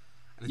match,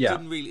 and it Yeah.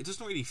 doesn't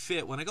really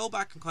fit. When I go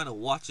back and kind of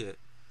watch it,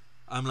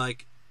 I'm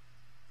like,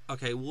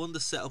 okay, one, the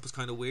setup is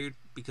kind of weird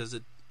because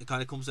it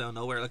kind of comes down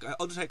nowhere. Like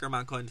Undertaker and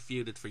Mankind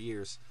feuded for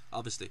years,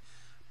 obviously,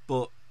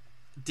 but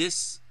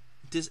this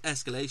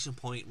escalation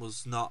point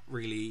was not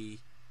really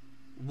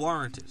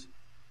warranted.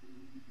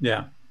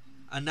 Yeah.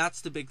 And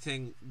that's the big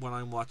thing when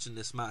I'm watching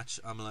this match.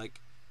 I'm like,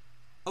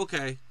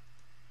 okay,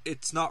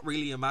 it's not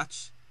really a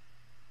match.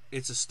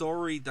 It's a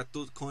story that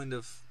kind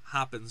of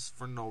happens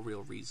for no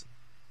real reason.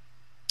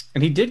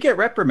 And he did get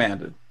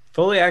reprimanded.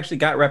 Foley actually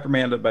got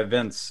reprimanded by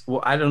Vince.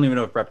 Well, I don't even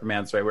know if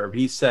reprimand's the right word, but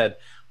he said,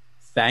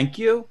 "Thank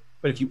you,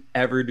 but if you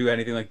ever do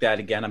anything like that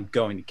again, I'm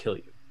going to kill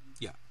you."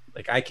 Yeah.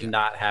 Like, I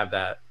cannot have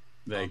that,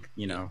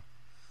 you know.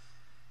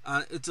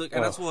 And it's like,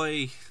 and that's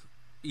why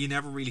you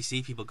never really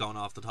see people going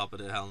off the top of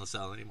the Hell in a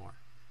Cell anymore.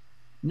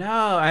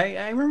 No,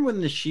 I remember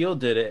when the Shield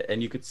did it,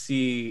 and you could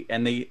see,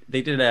 and they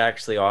did it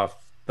actually off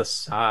the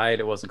side.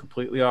 It wasn't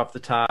completely off the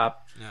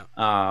top. Yeah.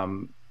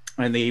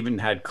 And they even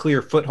had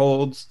clear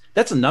footholds.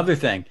 That's another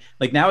thing.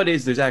 Like,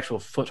 nowadays, there's actual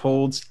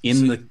footholds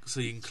in so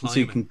you can climb. so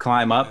you can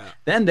climb up.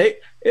 Yeah. Then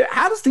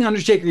how does the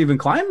Undertaker even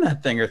climb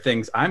that thing? Or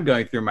things I'm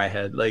going through my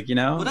head, like, you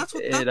know. Well, that's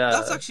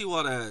actually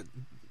what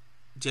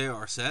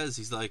JR says.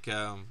 He's like,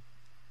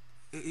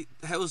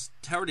 how's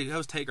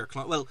Taker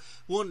climb? Well,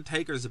 one,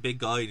 Taker's a big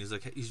guy, and he's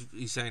like,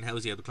 he's saying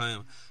how's he able to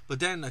climb? But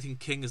then I think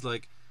King is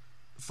like,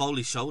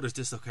 Foley's shoulders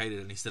dislocated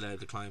and he's still able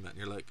to climb it, and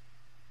you're like,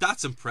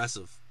 that's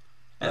impressive.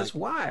 That's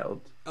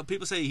wild.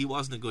 People say he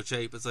wasn't in good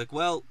shape. It's like,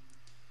 well,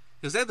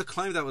 he was able to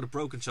climb that with a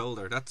broken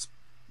shoulder. That's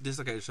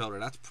dislocated shoulder.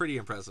 That's pretty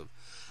impressive.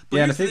 But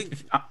yeah, and I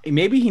think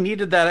maybe he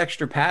needed that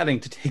extra padding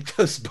to take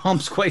those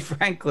bumps. Quite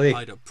frankly,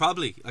 I don't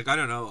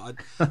know.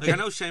 I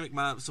know Shane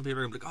McMahon. Some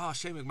people are like, "Oh,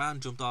 Shane McMahon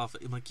jumped off."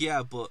 I'm like,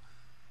 yeah, but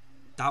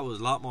that was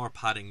a lot more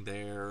padding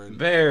there, and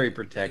very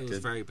protected. It was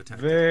very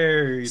protected.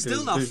 Very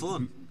still not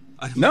fun.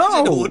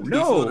 No, it wouldn't be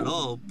fun at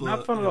all. But,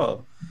 not fun at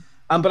all.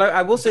 But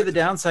I will say the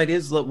downside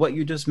is what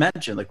you just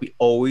mentioned. Like, we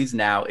always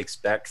now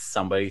expect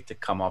somebody to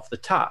come off the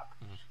top,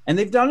 and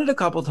they've done it a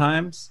couple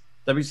times.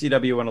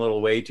 WCW went a little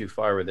way too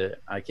far with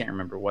it. I can't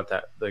remember what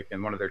that, like,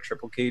 in one of their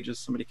triple cages,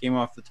 somebody came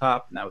off the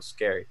top, and that was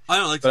scary. I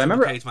don't like the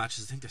triple cage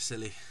matches. I think they're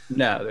silly.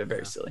 No, they're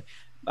very silly.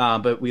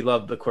 But we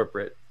love the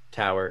corporate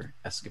tower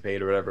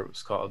escapade, or whatever it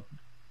was called,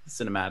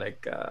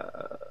 cinematic.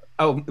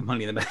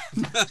 Money in the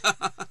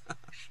Bank.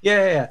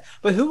 Yeah.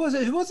 But who was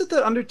it? Who was it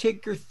that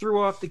Undertaker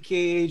threw off the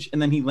cage,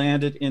 and then he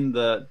landed in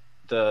the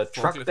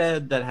truck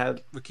bed that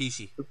had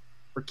Rikishi?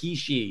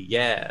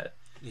 Yeah.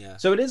 Yeah.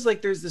 So it is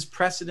like there's this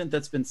precedent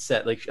that's been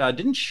set. Like,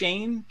 didn't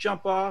Shane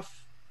jump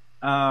off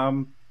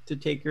to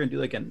Taker and do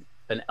like an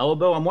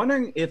elbow? I'm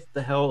wondering if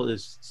the hell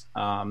is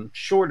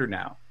shorter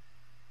now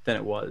than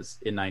it was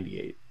in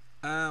 '98.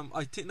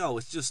 I think no.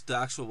 It's just the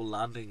actual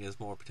landing is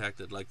more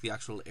protected. Like, the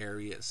actual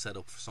area is set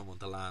up for someone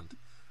to land,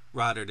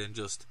 rather than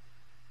just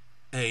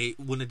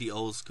one of the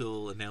old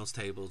school announce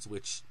tables,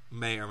 which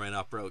may or may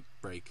not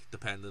break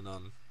depending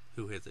on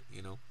who hits it.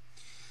 You know.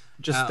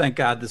 Just thank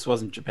God this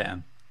wasn't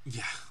Japan.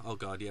 Yeah. Oh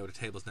God. Yeah. The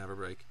tables never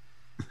break.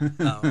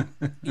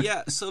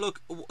 Yeah. So look,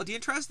 the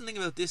interesting thing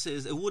about this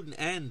is it wouldn't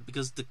end,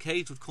 because the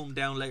cage would come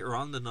down later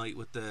on the night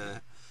with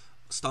the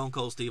Stone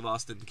Cold Steve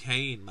Austin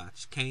Kane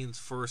match. Kane's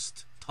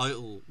first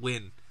title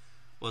win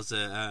was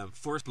a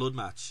first blood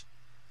match,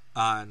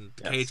 and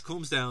the Yes. cage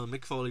comes down.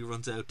 Mick Foley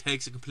runs out,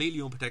 takes a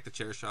completely unprotected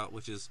chair shot,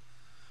 which is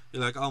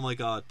you're like, oh my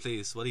god,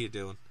 please, what are you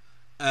doing?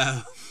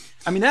 I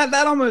mean,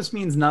 that almost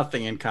means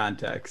nothing in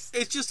context.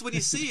 It's just when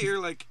you see it,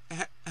 you're like,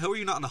 how are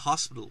you not in the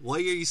hospital? Why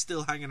are you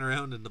still hanging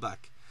around in the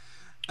back?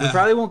 We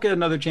probably won't get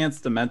another chance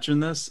to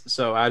mention this,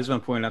 so I just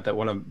want to point out that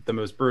one of the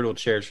most brutal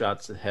chair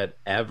shots had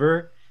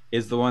ever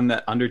is the one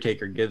that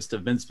Undertaker gives to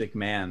Vince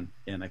McMahon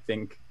in, I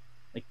think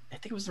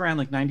it was around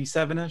like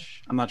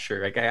 97-ish. I'm not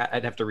sure. Like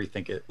I'd have to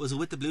rethink it. Was it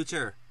with the blue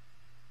chair?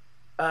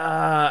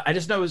 I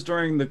just know it was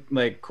during the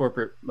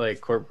corporate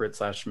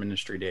 /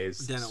 ministry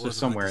days. Then it so was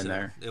somewhere in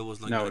there. It was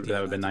like No, that would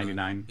have been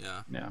 99.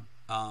 Yeah. Yeah.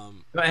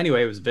 But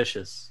anyway, it was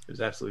vicious. It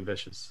was absolutely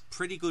vicious.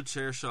 Pretty good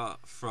chair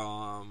shot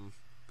from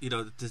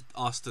the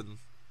Austin,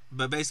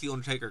 but basically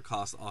Undertaker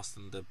cost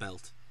Austin the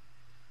belt.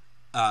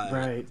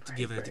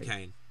 Giving it to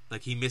Kane.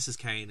 Like he misses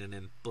Kane and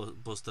then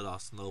busted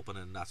Austin open,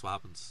 and that's what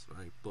happens,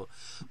 right? But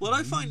what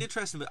I find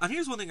interesting, and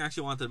here's one thing I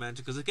actually wanted to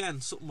mention, because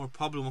again, something we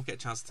probably won't get a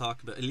chance to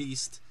talk about, at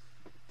least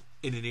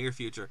in the near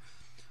future.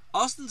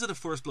 Austin's in a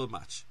first blood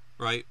match,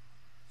 right?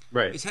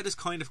 Right. His head is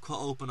kind of cut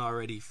open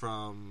already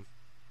from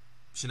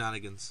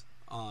shenanigans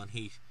on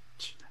Heat.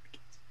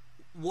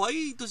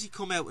 Why does he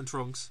come out in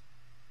trunks?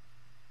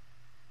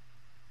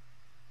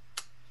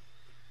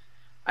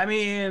 I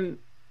mean,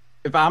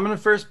 if I'm in a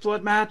first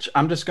blood match,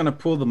 I'm just going to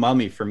pull the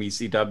Mummy from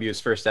ECW's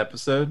first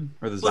episode,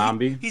 or the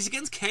Zombie. He's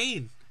against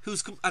Kane,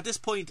 who's at this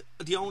point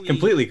the only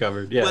completely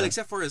covered. Yeah. Well,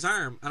 except for his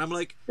arm, and I'm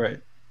like,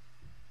 right.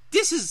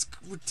 This is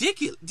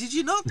ridiculous. Did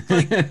you not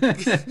like?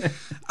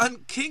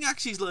 And King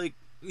actually's like,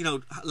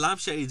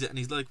 lampshades it, and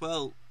he's like,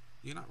 well,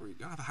 you're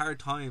gonna have a hard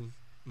time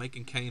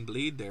making Kane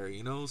bleed there,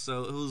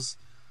 So it was,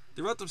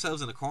 they wrote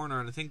themselves in a corner,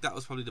 and I think that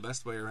was probably the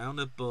best way around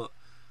it. But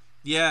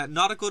yeah,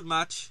 not a good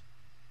match,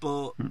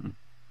 but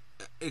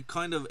it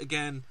kind of,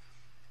 again,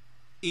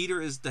 either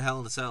is the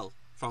Hell in a Cell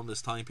from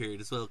this time period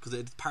as well, because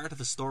it's part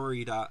of a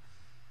story that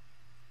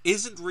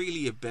isn't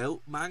really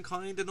about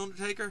Mankind and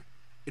Undertaker.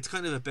 It's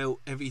kind of about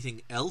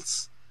everything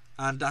else,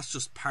 and that's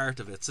just part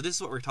of it. So this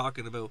is what we're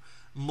talking about: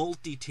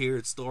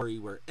 multi-tiered story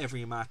where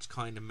every match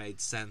kind of made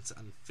sense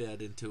and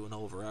fed into an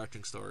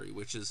overarching story,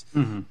 which is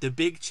the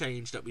big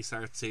change that we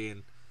start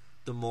seeing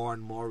the more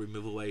and more we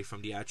move away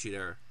from the Attitude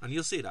Era, and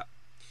you'll see that.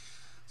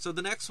 So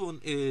the next one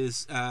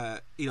is,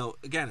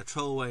 again, a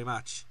throwaway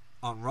match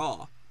on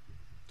Raw,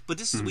 but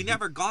this is we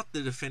never got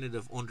the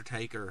definitive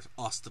Undertaker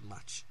Austin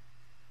match.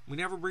 We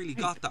never really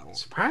got that one.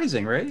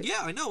 Surprising, right?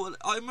 Yeah, I know. Well,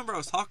 I remember I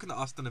was talking to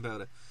Austin about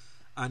it,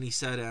 and he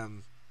said,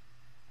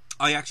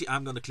 I actually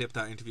am going to clip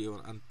that interview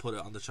and put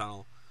it on the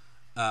channel.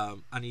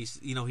 And he's,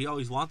 he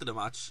always wanted a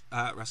match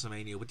at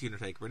WrestleMania with The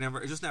Undertaker.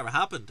 It just never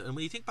happened. And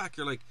when you think back,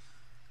 you're like,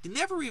 they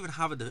never even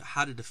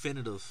had a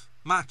definitive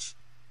match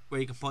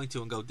where you can point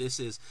to and go, this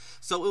is.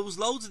 So it was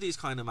loads of these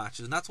kind of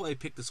matches, and that's why I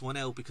picked this one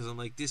out, because I'm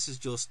like, this is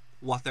just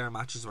what their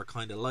matches were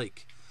kind of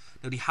like.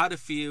 Now, they had a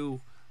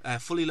few,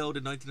 Fully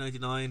Loaded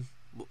 1999,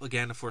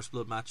 again a first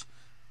blood match,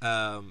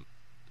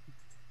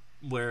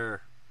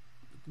 where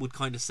would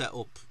kind of set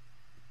up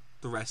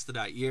the rest of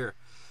that year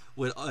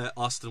with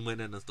Austin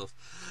winning and stuff.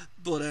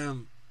 But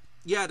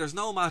yeah, there's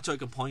no match I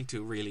can point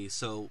to really.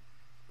 So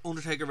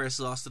Undertaker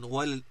versus Austin,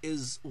 while it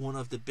is one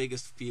of the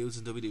biggest feuds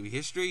in WWE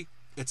history,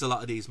 it's a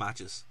lot of these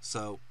matches,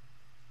 so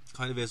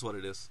kind of is what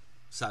it is,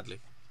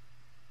 sadly.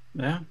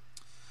 Yeah.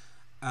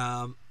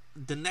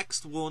 The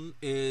next one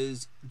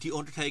is The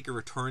Undertaker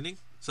returning.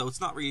 So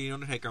it's not really an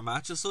Undertaker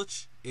match as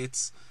such.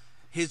 It's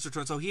his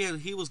return. So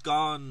he was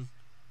gone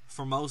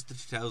for most of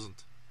 2000.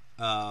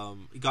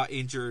 He got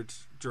injured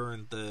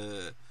during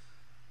the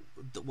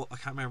I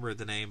can't remember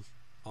the name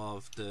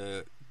of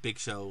the Big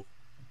Show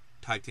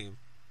tag team.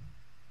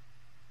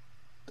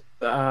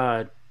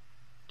 I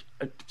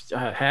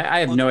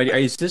have no idea.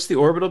 Is this the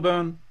Orbital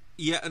Bone?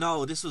 Yeah,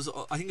 no. This was.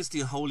 I think it's the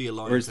Holy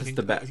Alliance. Or is this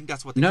I think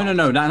that's what. No,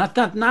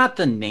 not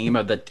the name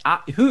of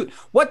the.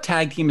 What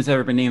tag team has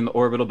ever been named the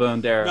Orbital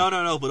Bone? There.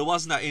 No. But it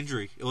wasn't that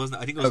injury. It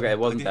wasn't. I think it was. Okay, it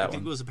wasn't that one. I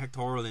think it was a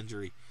pectoral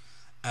injury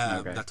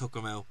that took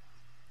him out,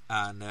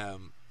 and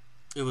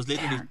it was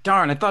literally.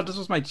 Darn! I thought this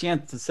was my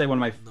chance to say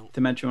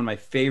to mention one of my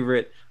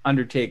favorite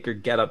Undertaker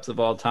get-ups of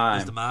all time.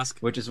 Was the mask,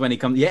 which is when he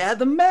comes. Yeah,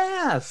 the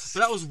mask. But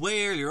that was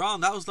way earlier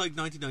on. That was like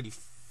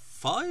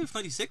 1995,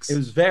 96. It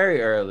was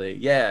very early.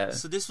 Yeah.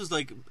 So this was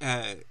like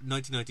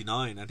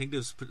 1999. I think it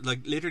was like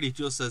literally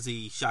just as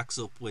he shacks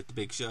up with the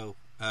Big Show.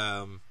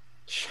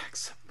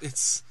 Shacks up.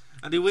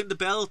 And they win the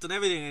belt and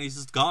everything, and he's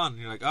just gone.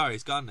 You're like, alright,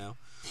 he's gone now.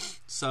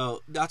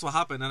 So that's what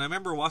happened. And I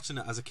remember watching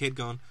it as a kid,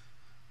 going,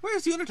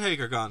 "Where's the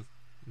Undertaker gone?"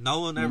 No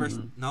one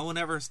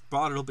ever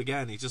brought it up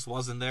again. He just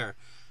wasn't there.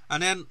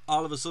 And then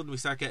all of a sudden we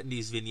start getting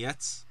these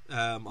vignettes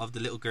of the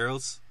little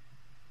girls,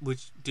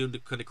 which doing the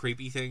kind of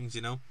creepy things,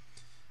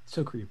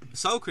 So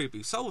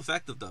creepy, so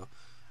effective though.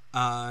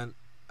 And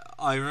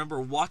I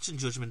remember watching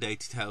Judgment Day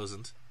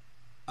 2000,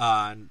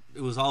 and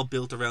it was all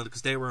built around it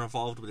because they were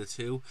involved with it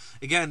too.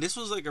 Again, this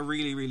was like a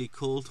really, really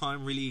cool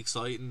time, really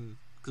exciting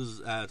because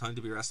time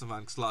to be a wrestling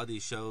fan, because a lot of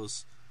these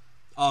shows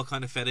all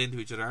kind of fed into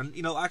each other. And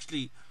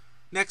actually,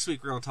 Next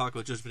week we're going to talk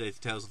about Judgment Day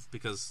 2000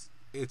 because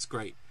it's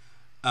great.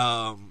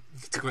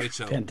 It's a great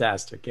show.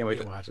 Fantastic. Can't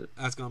wait to watch it.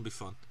 That's going to be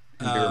fun.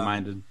 And be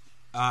reminded.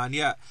 And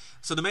yeah,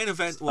 so the main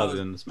event was... Other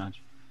than this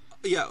match.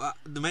 Yeah,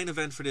 the main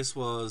event for this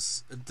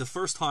was the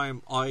first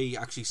time I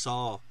actually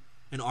saw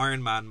an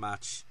Iron Man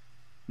match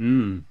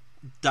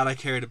that I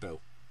cared about.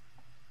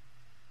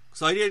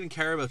 So I didn't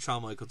care about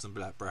Shawn Michaels and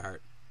Bret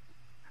Hart.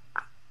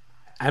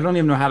 I don't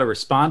even know how to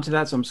respond to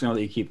that, so I'm just going to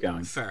let you keep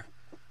going. Fair.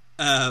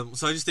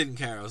 So I just didn't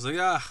care. I was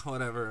like,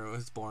 whatever,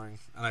 it's boring.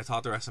 And I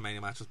thought the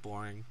WrestleMania match was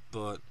boring,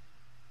 but,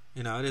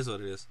 you know, it is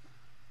what it is.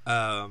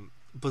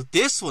 But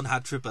this one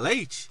had Triple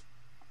H.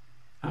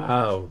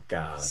 Oh,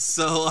 God.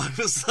 So I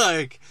was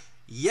like,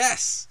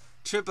 yes,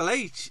 Triple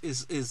H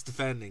is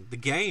defending the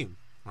game,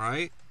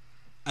 right?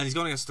 And he's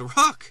going against The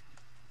Rock.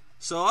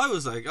 So I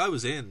was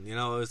in, you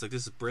know, I was like,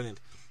 this is brilliant.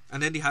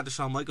 And then he had the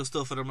Shawn Michaels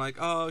stuff, and I'm like,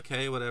 oh,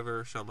 okay,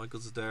 whatever, Shawn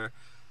Michaels is there.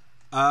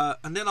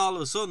 And then all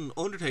of a sudden,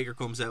 Undertaker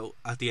comes out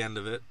at the end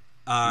of it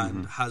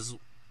and has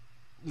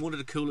one of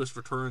the coolest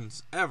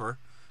returns ever.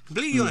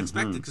 Completely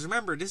unexpected, because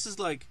remember, this is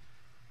like,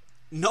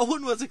 no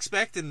one was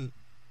expecting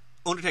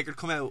Undertaker to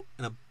come out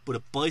with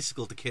a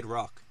bicycle to Kid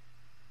Rock.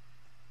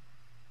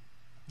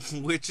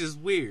 Which is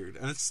weird,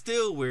 and it's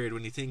still weird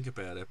when you think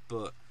about it,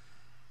 but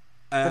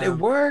it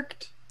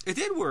worked. It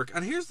did work,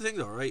 and here's the thing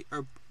though, right?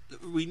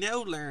 We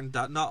now learned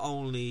that not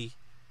only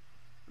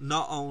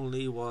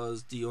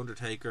was the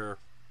Undertaker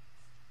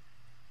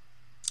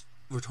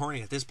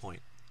returning at this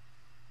point,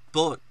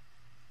 but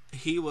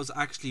he was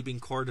actually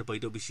being courted by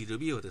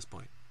WCW at this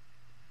point.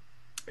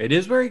 It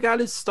is where he got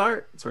his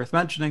start. It's worth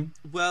mentioning.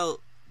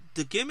 Well,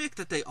 the gimmick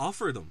that they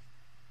offered him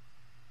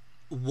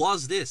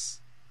was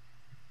this.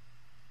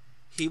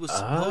 He was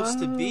supposed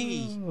to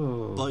be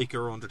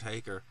Biker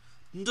Undertaker.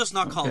 Just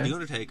not called The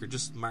Undertaker,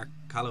 just Mark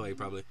Calloway,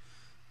 probably.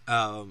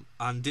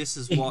 And this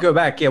is you what... can go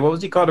back, what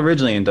was he called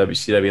originally in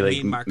WCW?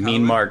 Like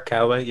Mean Mark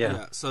Calloway?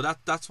 Yeah. So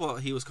that's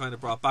what he was kind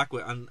of brought back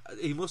with. And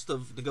he must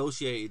have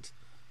negotiated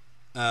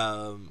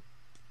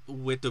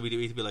with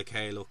WWE to be like,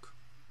 hey, look,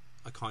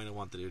 I kind of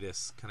want to do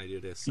this. Can I do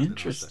this?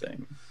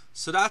 Interesting.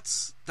 So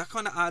that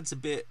kind of adds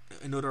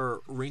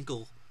another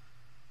wrinkle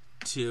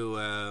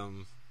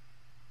to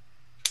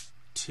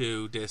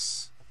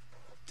this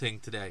thing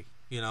today,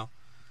 you know.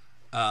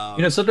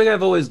 Something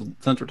I've always,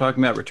 since we're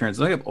talking about returns,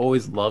 something I've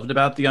always loved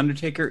about The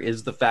Undertaker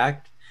is the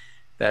fact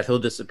that he'll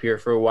disappear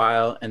for a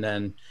while and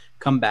then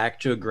come back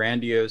to a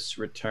grandiose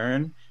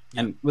return.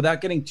 Yeah. And without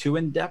getting too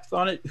in depth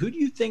on it, who do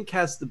you think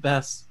has the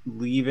best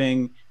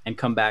leaving and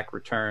comeback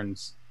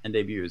returns and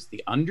debuts?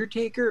 The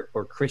Undertaker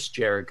or Chris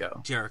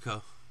Jericho?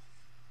 Jericho.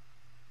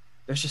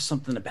 There's just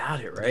something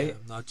about it, right?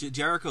 Yeah, no,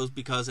 Jericho's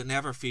because it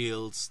never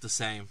feels the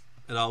same.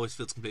 It always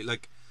feels complete.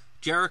 Like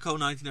Jericho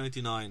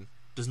 1999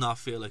 does not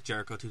feel like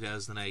Jericho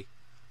 2008.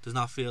 Does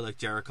not feel like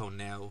Jericho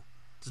now.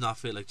 Does not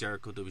feel like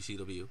Jericho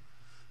WCW.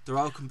 They're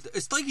all.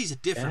 It's like he's a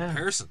different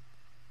person.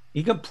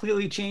 He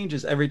completely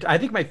changes every time. I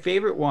think my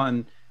favorite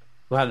one,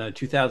 well, I don't know,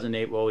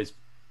 2008 will always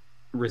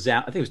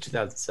resound. I think it was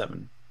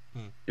 2007.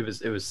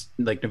 It was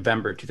like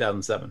November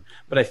 2007.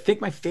 But I think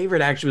my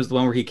favorite actually was the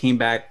one where he came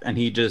back and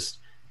he just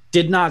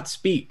did not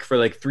speak for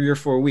like 3 or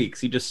 4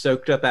 weeks. He just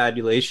soaked up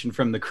adulation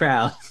from the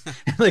crowd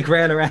and like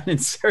ran around in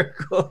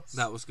circles.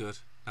 That was good.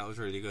 That was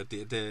really good.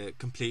 The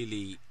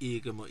completely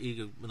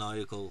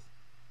egomaniacal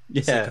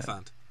yeah.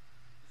 sycophant,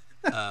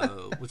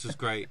 which was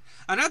great.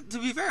 And that, to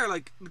be fair,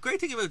 like the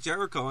great thing about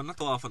Jericho, and not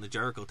go off on a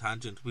Jericho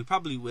tangent, we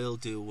probably will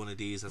do one of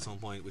these at some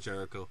point with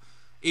Jericho,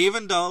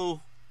 even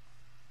though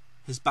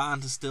his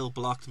band has still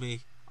blocked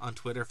me on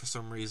Twitter for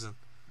some reason.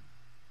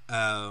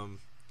 I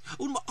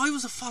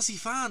was a Fozzy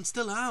fan,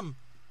 still am.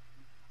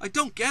 I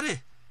don't get it.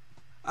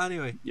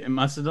 Anyway, you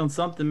must have done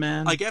something,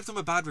 man. I gave them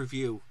a bad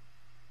review.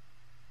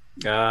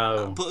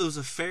 Oh. But it was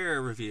a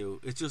fair review.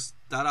 It's just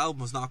that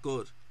album was not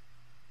good.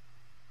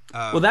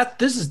 Well,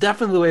 this is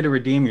definitely the way to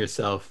redeem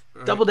yourself.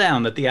 Right. Double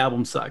down that the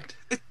album sucked.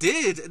 It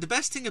did. The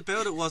best thing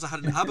about it was I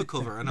had an ABBA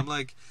cover, and I'm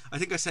like, I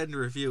think I said in the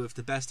review, if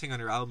the best thing on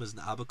your album is an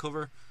ABBA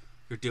cover,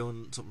 you're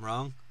doing something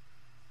wrong.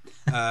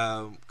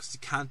 Because you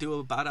can't do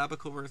a bad ABBA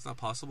cover. It's not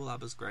possible.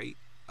 ABBA's great.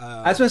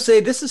 I was going to say,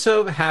 this has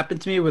so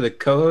happened to me with a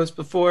co-host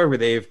before, where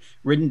they've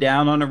written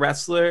down on a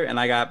wrestler, and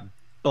I got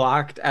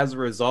blocked as a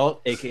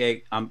result,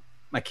 aka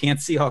I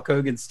can't see Hulk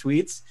Hogan's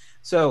tweets.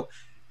 So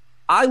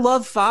I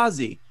love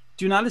Fozzy.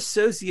 Do not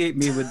associate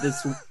me with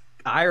this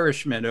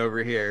Irishman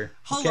over here.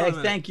 Hold on a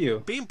minute. Thank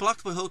you. Being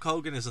blocked by Hulk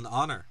Hogan is an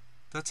honor.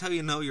 That's how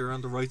you know you're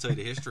on the right side of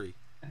history.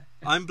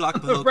 I'm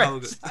blocked by Hulk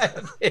Hogan. Side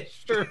of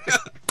history.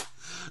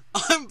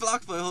 I'm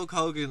blocked by Hulk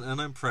Hogan,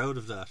 and I'm proud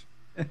of that.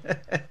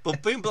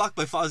 But being blocked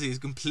by Fozzy is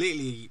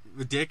completely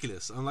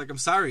ridiculous. I'm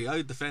sorry, I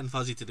would defend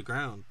Fozzy to the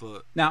ground,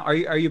 but now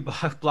are you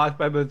blocked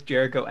by both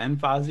Jericho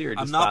and Fozzy, or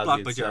just I'm not Fozzy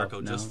blocked by itself? Jericho,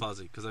 No? just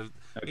Fozzy, because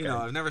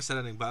I've never said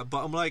anything bad.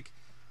 But I'm like,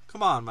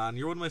 come on, man,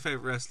 you're one of my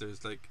favorite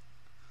wrestlers. Like,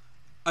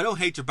 I don't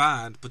hate your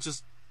band, but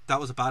just that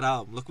was a bad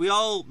album. Look, we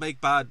all make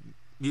bad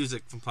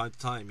music from time to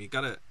time. You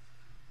gotta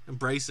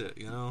embrace it,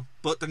 you know.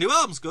 But the new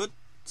album's good,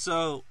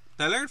 so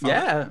They learn from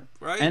Yeah, it,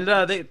 right? and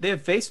they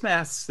have face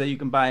masks that you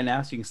can buy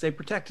now, so you can stay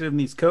protected in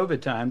these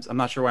COVID times. I'm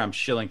not sure why I'm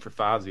shilling for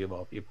Fozzy of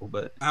all people,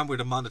 but And we're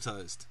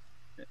demonetized.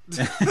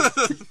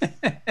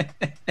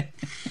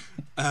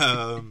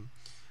 um,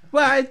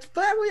 I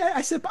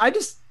said I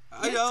just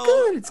I it's know,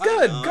 good. It's I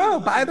good. know, Go I know.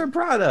 buy their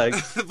product.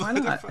 Why Buy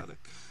their not? product.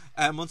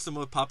 Munster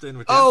popped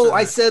in. Oh,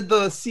 I said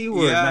the C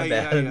word. Yeah, My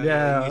yeah, bad.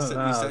 yeah.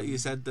 Yeah, You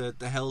said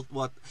the health.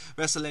 What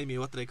WrestleMania?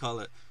 What do they call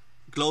it?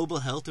 Global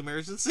health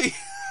emergency.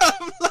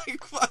 I'm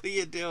like, what are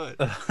you doing?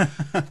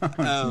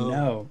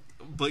 No.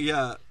 But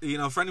yeah, you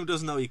know, for anyone who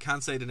doesn't know, you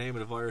can't say the name of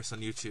the virus on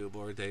YouTube,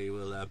 or they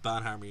will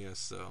ban harming us.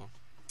 So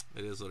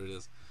it is what it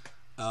is.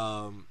 You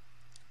know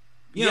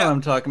what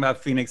I'm talking about,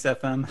 Phoenix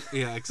FM.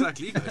 Yeah,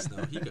 exactly. You guys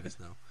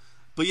know.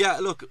 But yeah,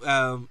 look.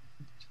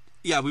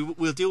 Yeah,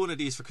 we'll do one of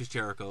these for Chris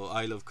Jericho.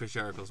 I love Chris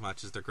Jericho's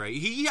matches; they're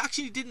great. He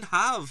actually didn't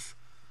have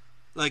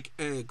like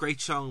a great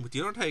showing with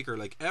the Undertaker,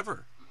 like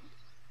ever,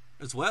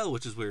 as well,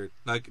 which is weird.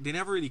 Like they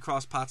never really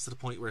crossed paths to the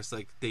point where it's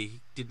like they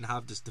didn't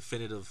have this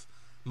definitive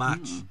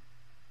match.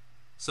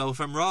 So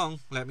if I'm wrong,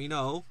 let me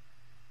know.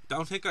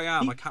 Don't think I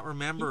am. I can't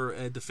remember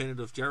a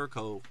definitive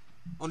Jericho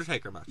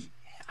Undertaker match.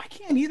 I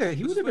can't either.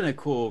 He would have been a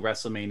cool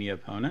WrestleMania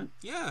opponent.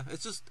 Yeah,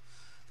 it's just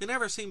they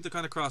never seemed to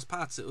kind of cross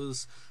paths. It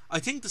was, I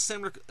think, the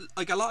similar,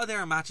 like a lot of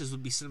their matches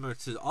would be similar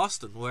to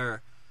Austin,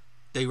 where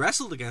they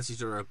wrestled against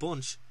each other a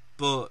bunch,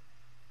 but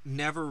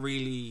never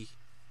really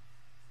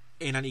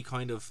in any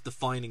kind of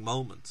defining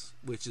moment,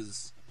 which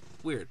is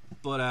weird.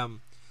 But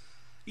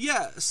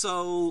yeah.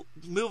 So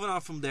moving on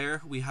from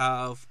there, we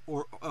have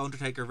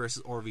Undertaker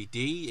versus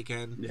RVD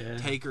again. Yeah,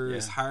 Taker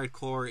is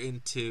hardcore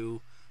into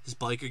his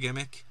biker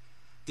gimmick.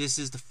 This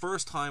is the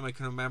first time I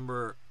can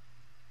remember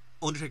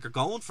Undertaker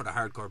going for the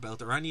hardcore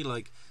belt, or any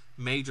like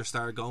major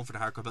star going for the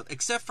hardcore belt,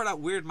 except for that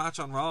weird match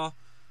on Raw,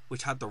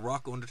 which had The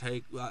Rock,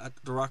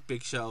 The Rock,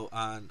 Big Show,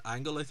 and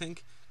Angle, I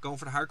think, going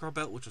for the hardcore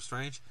belt, which was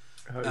strange.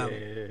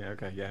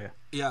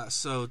 Yeah.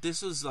 So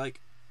this was like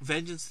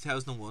Vengeance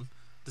 2001,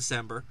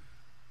 December,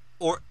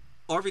 or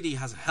RVD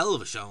has a hell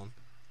of a showing,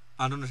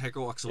 and Undertaker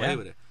walks away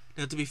with it.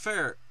 Now, to be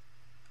fair,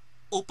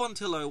 up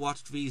until I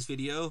watched V's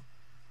video,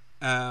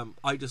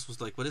 I just was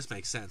like, well, this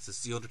makes sense.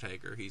 It's the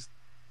Undertaker. He's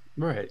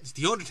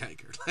the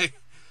Undertaker. Like,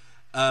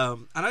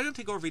 and I don't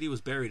think RVD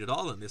was buried at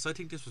all in this. I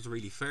think this was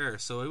really fair.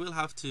 So I will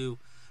have to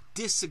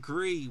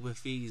disagree with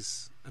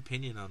V's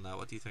opinion on that.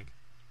 What do you think?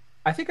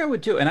 I think I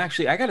would too. And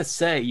actually, I gotta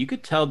say, you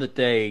could tell that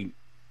they,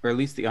 or at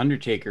least the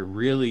Undertaker,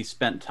 really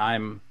spent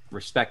time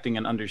respecting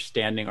and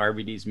understanding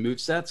RVD's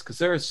movesets, because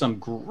there are some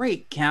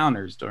great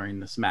counters during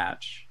this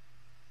match.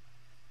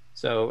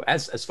 So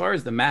as far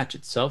as the match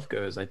itself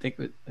goes, I think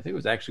it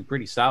was actually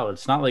pretty solid.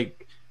 It's not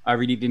like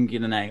RVD didn't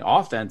get any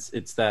offense.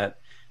 It's that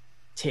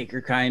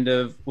Taker kind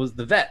of was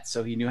the vet,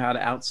 so he knew how to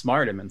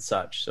outsmart him and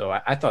such. So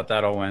I thought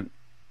that all went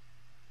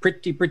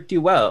pretty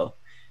well.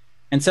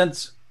 And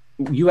since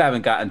you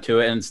haven't gotten to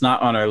it and it's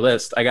not on our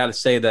list, I got to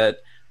say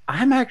that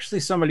I'm actually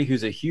somebody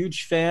who's a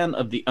huge fan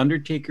of the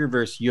Undertaker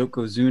versus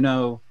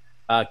Yokozuna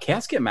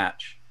casket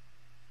match.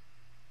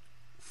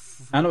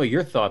 I don't know what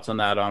your thoughts on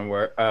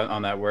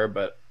that were,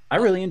 but I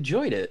really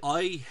enjoyed it.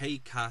 I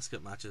hate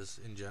casket matches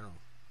in general.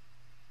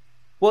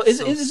 Well,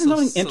 isn't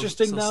something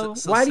interesting though?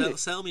 Why do you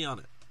sell me on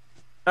it?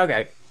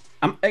 Okay,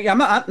 I'm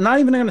not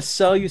even going to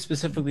sell you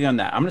specifically on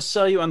that. I'm going to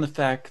sell you on the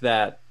fact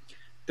that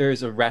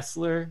there's a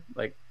wrestler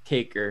like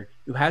Taker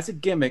who has a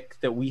gimmick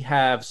that we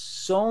have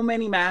so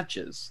many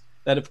matches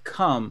that have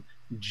come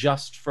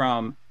just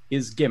from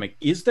his gimmick.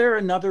 Is there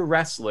another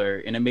wrestler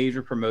in a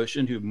major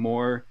promotion who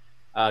more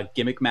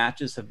gimmick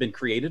matches have been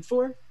created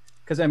for?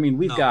 Because I mean,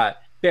 we've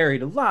got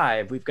Buried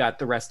Alive, we've got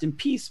the Rest in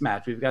Peace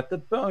match, we've got the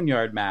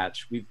Boneyard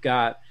match, we've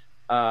got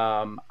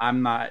I'm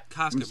going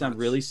to sound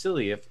really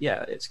silly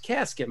it's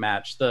casket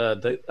match,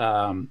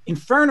 the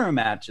Inferno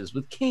matches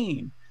with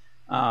Kane.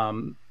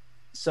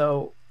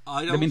 So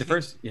I don't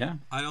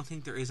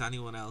think there is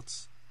anyone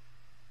else.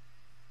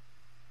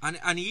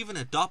 And even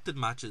adopted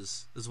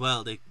matches as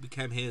well. They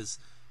became his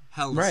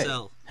Hell in a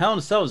Cell. Hell in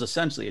a Cell was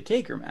essentially a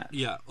Taker match.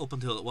 Yeah, up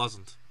until it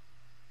wasn't.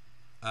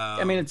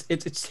 I mean,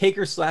 it's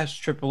Taker /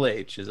 Triple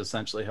H is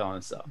essentially Hell in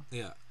a Cell.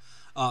 Yeah.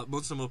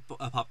 Munson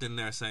popped in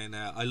there saying,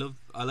 I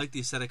like the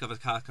aesthetic of a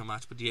casket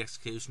match, but the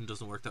execution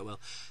doesn't work that well.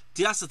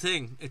 That's the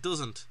thing, it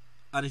doesn't.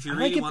 And if you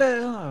really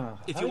want,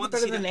 if you want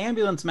better than an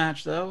ambulance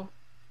match, though,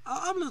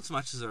 ambulance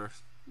matches they're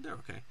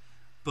okay.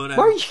 But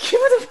why are you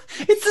giving them?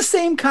 It's the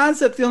same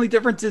concept. The only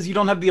difference is you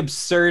don't have the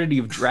absurdity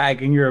of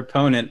dragging your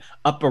opponent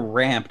up a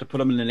ramp to put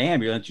them in an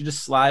ambulance. You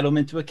just slide them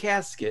into a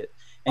casket.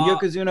 And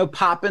Yokozuna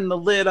popping the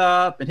lid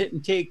up and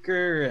hitting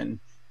Taker, and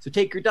so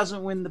Taker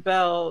doesn't win the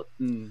belt.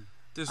 And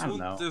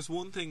there's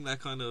one thing that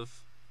kind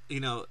of,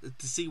 to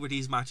see where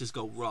these matches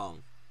go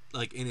wrong,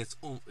 like in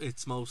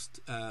its most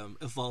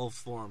evolved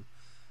form.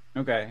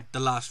 Okay. The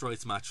Last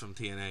Rites match from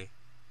TNA.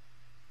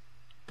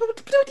 But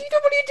what are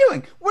you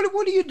doing?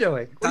 What are you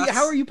doing?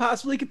 How are you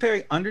possibly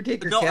comparing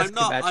Undertaker casket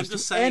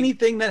matches to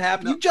anything that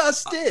happened? You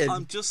just did.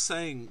 I'm just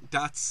saying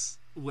that's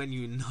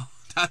when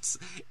that's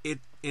it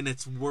in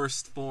its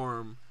worst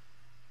form.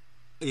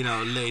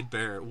 laid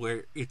bare,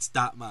 where it's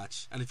that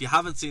match. And if you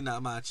haven't seen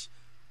that match,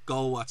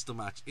 go watch the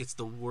match. It's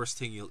the worst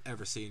thing you'll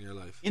ever see in your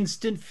life.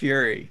 Instant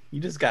fury. You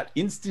just got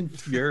instant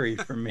fury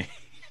from me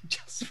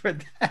just for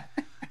that.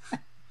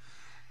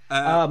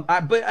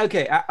 But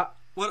okay,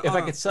 if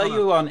I could sell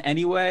you on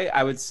anyway,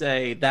 I would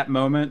say that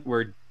moment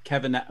where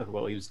Kevin,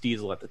 well, he was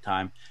Diesel at the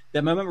time.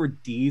 That moment where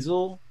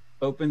Diesel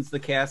opens the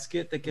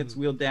casket that gets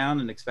wheeled down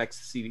and expects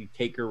to see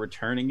Taker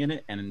returning in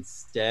it, and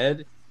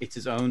instead it's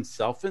his own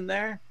self in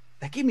there.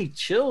 That gave me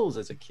chills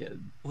as a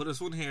kid. Well,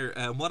 there's one here.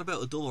 What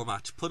about a double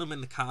match? Put him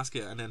in the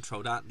casket and then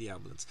throw that in the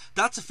ambulance.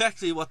 That's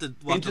effectively what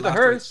into the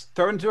hearse.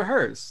 Throw it into a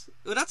hearse.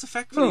 Well, that's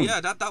effectively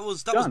that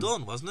was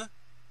done, wasn't it?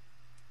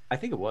 I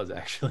think it was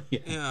actually.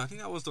 Yeah, I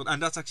think that was done,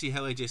 and that's actually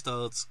how AJ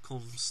Styles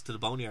comes to the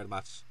Boneyard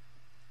match.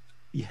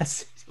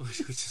 Yes,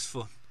 which is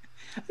fun.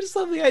 I just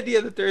love the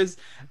idea that there's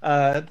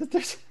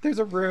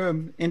a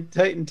room in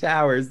Titan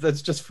Towers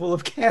that's just full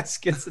of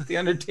caskets that the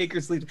Undertaker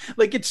sleeps.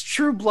 Like it's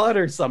True Blood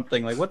or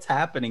something. Like what's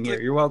happening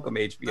here? You're welcome,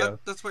 HBO.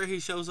 That's where he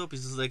shows up.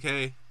 He's just like,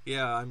 hey,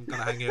 yeah, I'm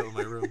gonna hang out in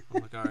my room.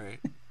 I'm like, all right,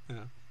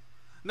 yeah.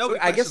 No,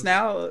 I guess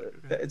now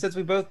since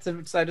we both,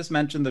 since I just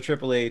mentioned the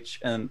Triple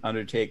H and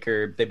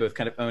Undertaker, they both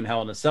kind of own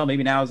Hell in a Cell.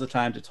 Maybe now is the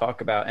time to talk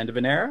about End of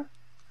an Era.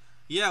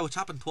 Yeah, which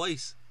happened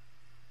twice.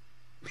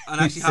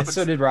 And actually happened.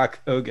 So did Rock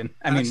Hogan.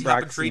 I mean, Rock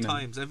happened 3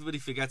 times. Everybody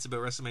forgets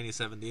about WrestleMania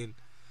 17.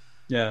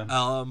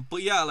 Yeah.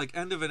 But yeah, like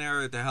End of an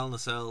Era, the Hell in a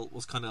Cell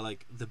was kind of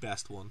like the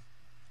best one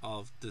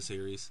of the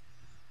series.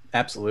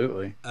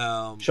 Absolutely.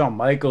 Shawn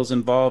Michaels'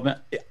 involvement.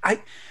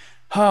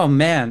 Oh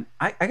man,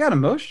 I got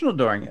emotional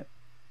during it.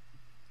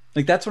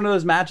 Like that's one of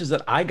those matches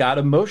that I got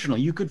emotional.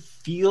 You could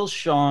feel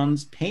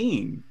Shawn's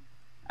pain,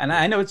 and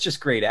I know it's just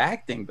great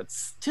acting, but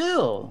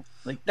still,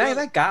 like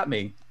that got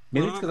me.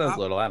 Maybe it's because I was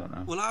little. I don't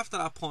know. Well, after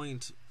that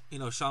point,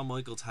 Shawn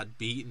Michaels had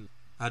been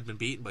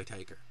beaten by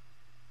Taker.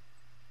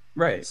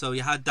 Right. So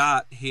you had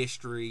that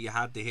history. You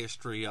had the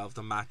history of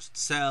the match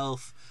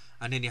itself,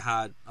 and then you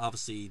had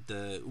obviously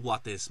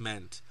what this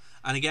meant.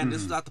 And again,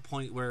 this was at the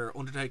point where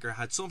Undertaker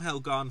had somehow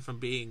gone from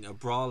being a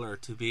brawler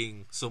to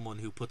being someone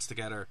who puts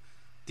together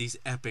these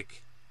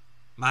epic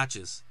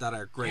matches that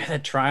are great. Yeah,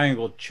 that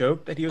triangle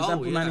choke that he was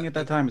implementing at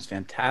that time was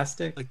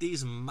fantastic. Like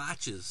these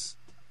matches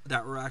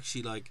that were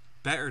actually like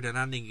better than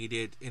anything he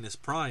did in his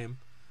prime,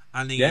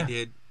 and he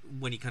did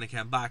when he kind of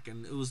came back.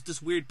 And it was this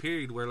weird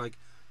period where like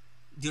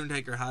the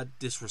Undertaker had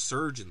this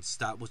resurgence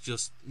that was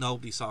just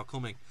nobody saw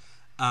coming,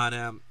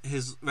 and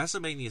his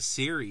WrestleMania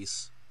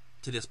series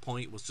to this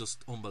point was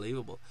just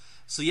unbelievable.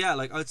 So yeah,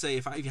 like I'd say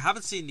if you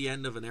haven't seen the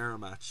End of an Era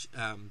match,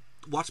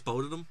 watch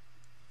both of them,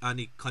 and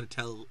you kind of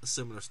tell a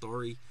similar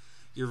story.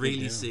 You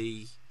really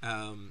see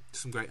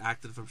some great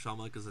acting from Shawn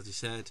Michaels, as you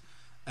said.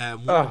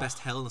 One of the best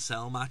Hell in a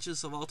Cell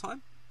matches of all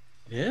time.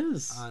 It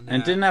is,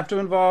 and didn't have to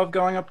involve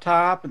going up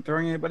top and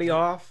throwing anybody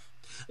off.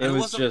 It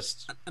was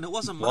just and it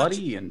wasn't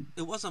bloody, and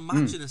it wasn't a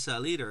match in a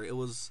cell either. It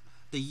was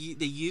they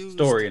used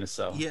story in a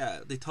cell. Yeah,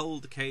 they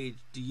told the cage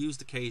to use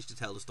the cage to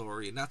tell the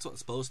story, and that's what's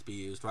supposed to be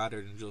used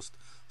rather than just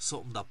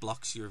something that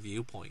blocks your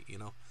viewpoint.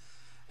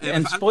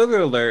 And spoiler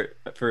alert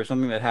for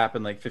something that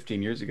happened like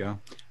 15 years ago.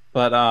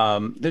 But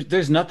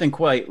there's nothing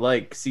quite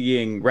like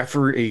seeing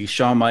referee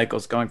Shawn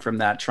Michaels going from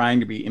that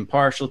trying to be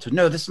impartial to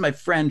no, this is my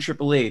friend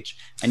Triple H,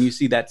 and you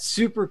see that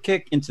super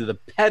kick into the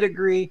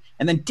pedigree,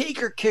 and then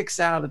Taker kicks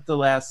out at the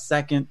last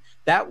second.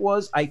 That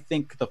was, I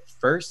think, the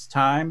first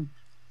time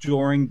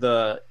during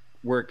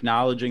we're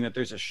acknowledging that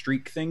there's a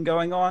streak thing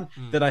going on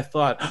that I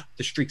thought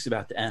the streak's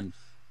about to end.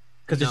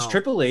 Because it's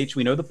Triple H,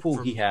 we know the pull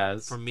he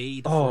has. For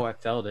me, I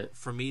felt it.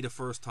 For me, the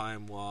first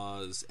time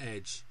was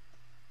Edge.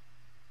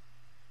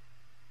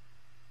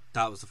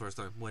 That was the first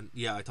time when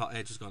I thought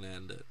Edge was going to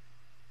end it.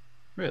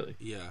 Really?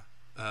 Yeah.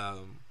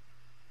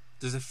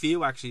 There's a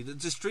few actually.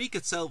 The streak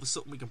itself is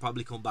something we can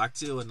probably come back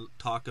to and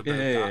talk about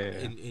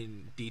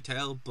in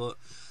detail. But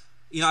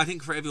I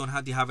think for everyone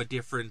had to have a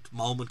different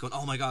moment going,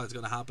 oh my god, it's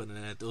going to happen, and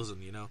then it doesn't.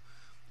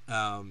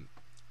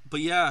 But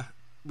yeah,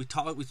 we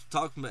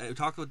talked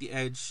about the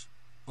Edge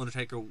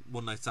Undertaker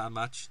One Night Stand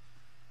match.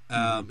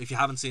 If you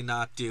haven't seen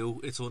that,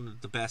 it's one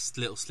of the best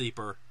little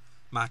sleeper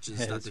matches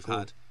that they've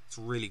had. It's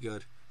really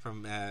good.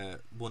 From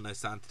One Night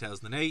Stand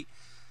 2008.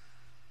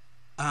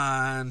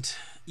 And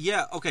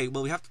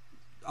well, we have to,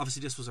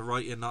 obviously this was a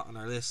write-in, not on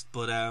our list,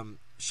 but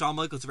Shawn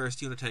Michaels versus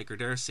The Undertaker,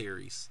 their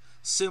series,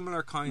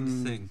 similar kind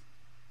of thing.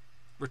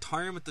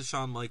 Retirement to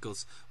Shawn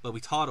Michaels, well,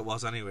 we thought it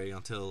was anyway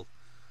until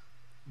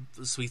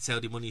Sweet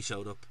Saudi Money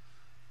showed up.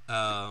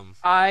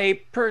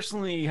 I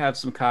personally have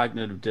some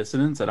cognitive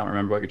dissonance. I don't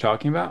remember what you're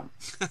talking about.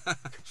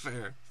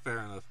 Fair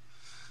enough.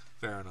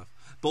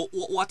 But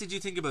what did you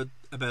think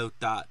about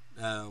that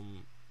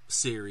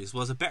series?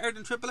 Was it better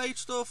than Triple H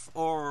stuff,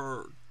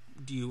 or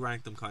do you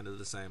rank them kind of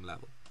the same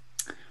level?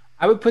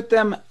 I would put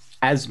them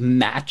as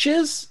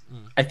matches.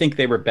 I think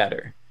they were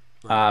better.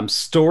 Right.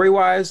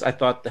 Story-wise, I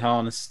thought the Hell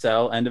in a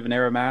Cell End of an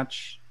Era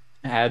match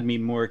had me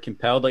more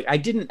compelled. Like I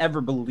didn't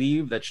ever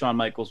believe that Shawn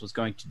Michaels was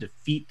going to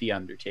defeat The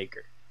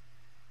Undertaker.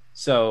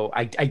 So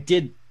I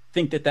did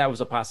think that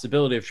was a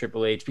possibility of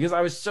Triple H, because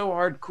I was so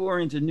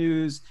hardcore into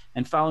news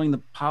and following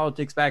the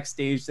politics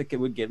backstage that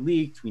would get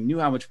leaked. We knew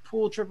how much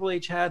pull Triple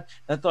H had.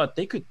 I thought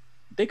they could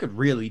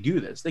really do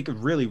this. They could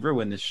really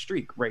ruin this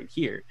streak right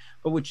here.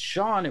 But with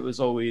Shawn, it was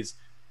always,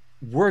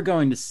 we're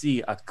going to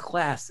see a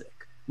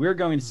classic. We're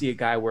going to see a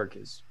guy work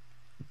his.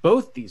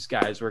 Both these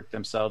guys work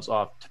themselves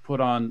off to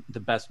put on the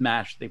best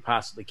match they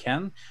possibly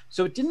can.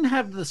 So it didn't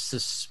have the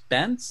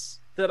suspense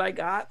that I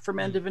got from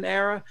End of an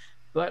Era.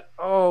 But,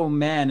 oh,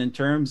 man, in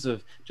terms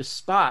of just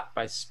spot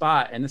by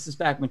spot, and this is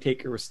back when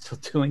Taker was still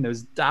doing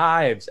those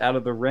dives out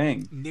of the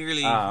ring.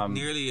 Nearly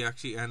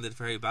actually ended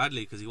very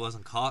badly because he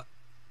wasn't caught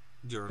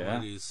during one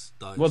of these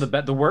dives. Well,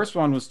 the worst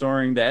one was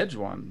during the Edge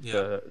one.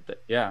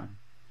 Yeah.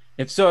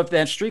 If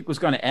that streak was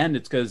going to end,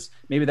 it's because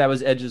maybe that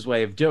was Edge's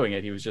way of doing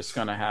it. He was just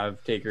going to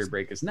have Taker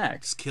break his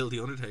neck. Just kill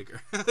the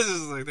Undertaker.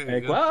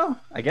 Well,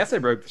 I guess I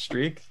broke the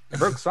streak. I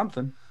broke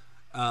something.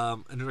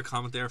 Another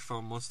comment there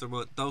from Munster.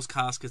 Those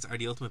caskets are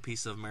the ultimate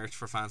piece of merch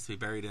for fans to be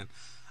buried in.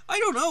 I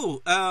don't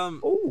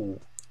know.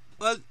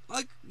 Well,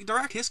 like, there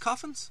are Kiss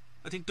coffins.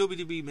 I think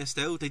WWE missed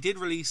out. They did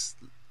release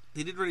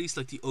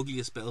like the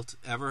ugliest belt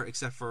ever,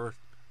 except for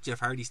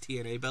Jeff Hardy's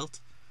TNA belt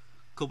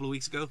a couple of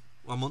weeks ago.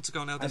 Well, months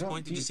ago now at this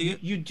point. Did you see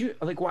it? You do,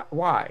 like, why?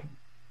 Why?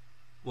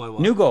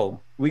 New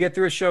goal. We get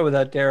through a show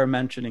without Dara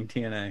mentioning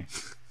TNA.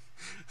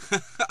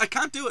 I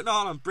can't do it.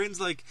 No,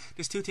 Bryn's like,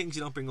 there's two things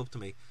you don't bring up to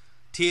me: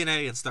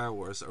 TNA and Star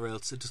Wars, or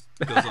else it just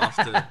goes off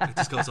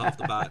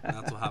the bat, and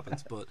that's what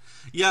happens. But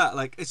yeah,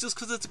 like, it's just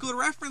because it's a good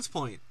reference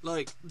point.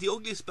 Like, the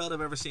ugliest belt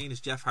I've ever seen is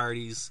Jeff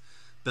Hardy's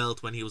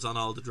belt when he was on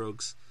all the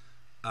drugs.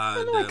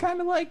 And, I kind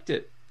of liked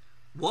it.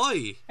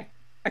 Why?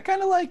 I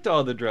kind of liked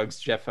all the drugs,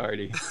 Jeff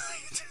Hardy.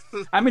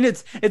 I mean,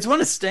 it's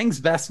one of Sting's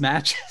best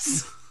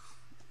matches.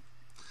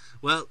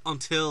 Well,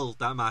 until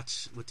that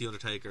match with The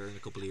Undertaker in a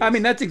couple of years. I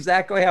mean, that's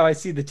exactly how I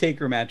see the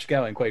Taker match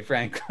going, quite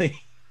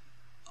frankly.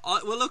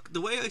 Well, look,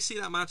 the way I see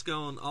that match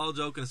going, all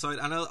joking aside,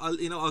 and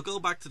I'll go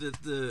back to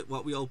the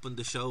what we opened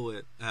the show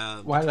with.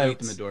 Why did I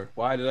open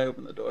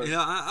the door?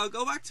 Yeah, I'll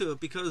go back to it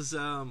because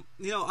I'm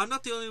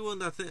not the only one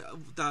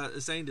that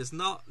is saying this.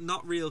 Not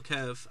real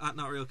Kev at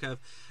not real Kev.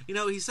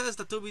 He says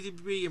that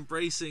WWE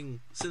embracing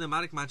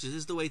cinematic matches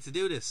is the way to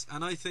do this,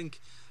 and I think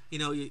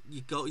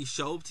you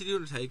show up to the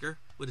Undertaker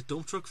with a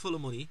dump truck full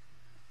of money,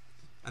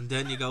 and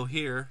then you go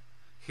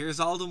here's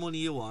all the money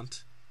you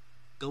want.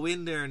 Go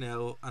in there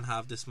now and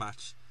have this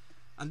match.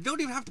 And they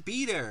don't even have to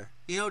be there.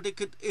 They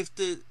could,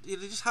 they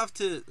just have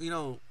to,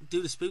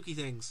 do the spooky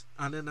things,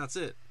 and then that's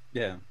it.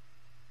 Yeah.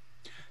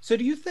 So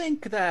do you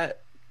think that,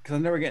 because I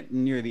know we're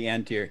getting near the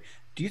end here,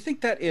 do you think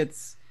that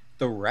it's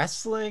the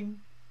wrestling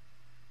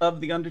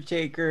of The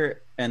Undertaker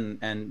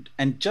and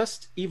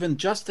just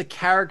the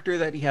character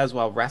that he has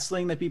while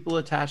wrestling that people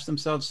attach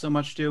themselves so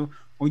much to?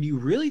 Or do you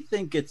really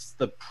think it's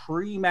the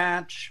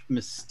pre-match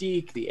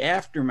mystique, the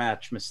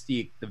after-match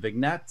mystique, the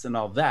vignettes and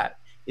all that?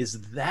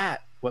 Is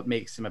that what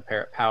makes him a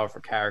powerful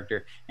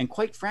character? And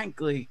quite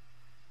frankly,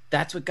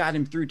 that's what got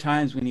him through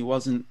times when he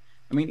wasn't...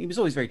 I mean, he was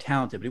always very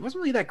talented, but he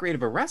wasn't really that great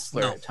of a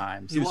wrestler at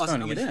times. He was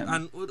phoning it in.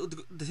 And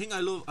the thing I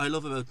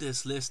love about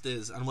this list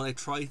is, and what I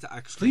try to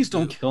actually... Please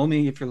don't kill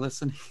me if you're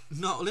listening.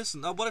 No,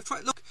 listen. What I've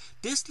tried... Look,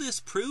 this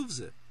list proves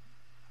it.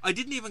 I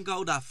didn't even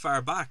go that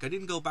far back. I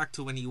didn't go back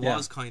to when he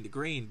was kind of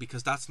green,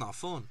 because that's not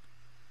fun.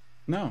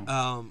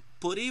 No.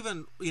 But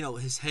even,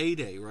 his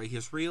heyday, right?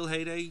 His real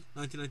heyday,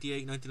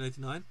 1998,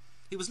 1999,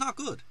 he was not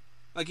good.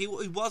 Like, he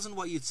wasn't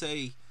what you'd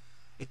say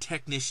a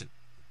technician,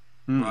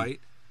 right?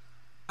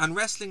 And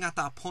wrestling at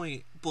that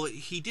point, but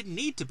he didn't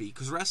need to be,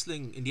 because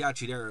wrestling in the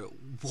Attitude Era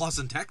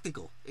wasn't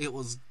technical. It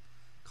was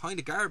kind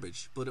of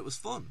garbage, but it was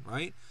fun,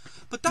 right?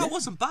 But that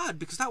wasn't bad,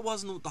 because that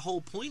wasn't the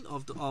whole point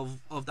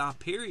of that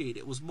period.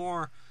 It was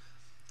more,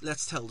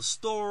 let's tell the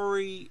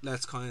story,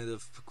 let's kind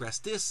of progress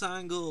this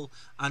angle,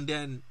 and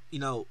then,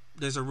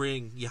 there's a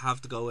ring, you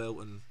have to go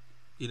out and,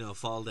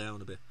 fall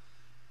down a bit.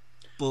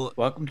 But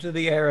welcome to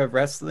the era of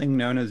wrestling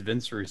known as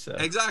Vince Russo.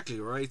 Exactly,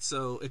 right?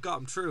 So it got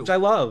him through. Which I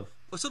love.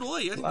 Well, so do I.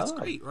 I think that's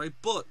great, right?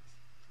 But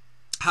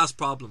has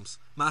problems,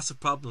 massive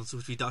problems,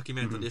 which we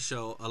document on this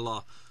show a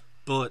lot.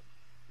 But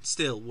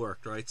still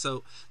worked, right?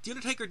 So The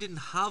Undertaker didn't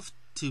have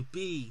to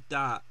be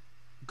that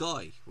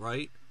guy,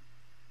 right?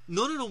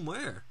 None of them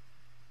were.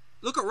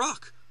 Look at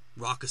Rock.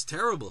 Rock is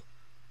terrible.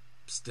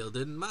 Still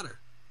didn't matter.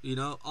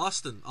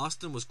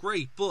 Austin was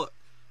great, but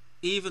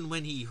even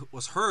when he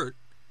was hurt,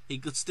 he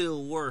could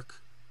still work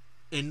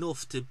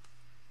enough to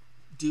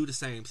do the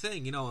same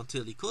thing,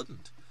 until he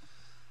couldn't.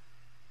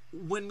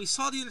 When we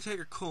saw The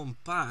Undertaker come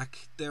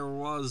back, there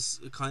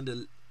was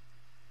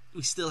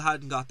we still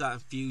hadn't got that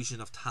infusion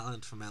of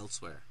talent from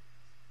elsewhere.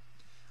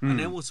 And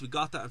then once we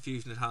got that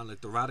infusion of talent, like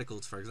the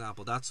Radicals, for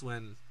example, that's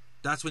when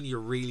you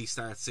really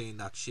start seeing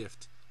that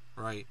shift,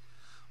 right?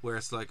 Where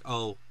it's like,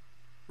 oh,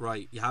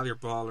 right, you have your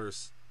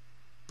brawlers,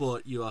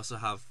 but you also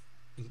have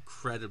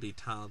incredibly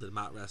talented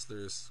mat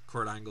wrestlers.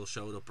 Kurt Angle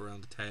showed up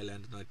around the tail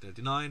end of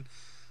 1999,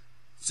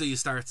 so you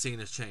start seeing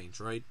it change,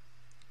 right?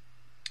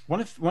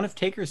 One of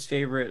Taker's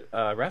favorite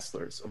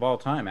wrestlers of all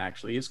time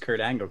actually is Kurt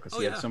Angle, because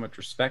he had so much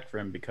respect for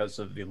him because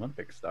of the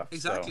Olympic stuff.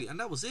 Exactly, and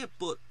that was it.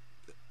 But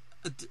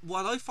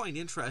what I find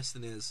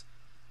interesting is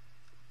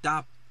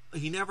that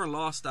he never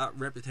lost that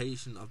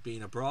reputation of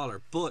being a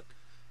brawler, but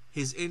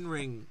his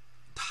in-ring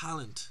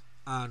talent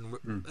and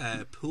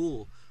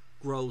pool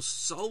grows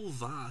so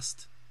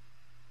vast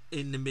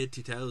in the mid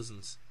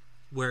 2000s,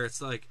 where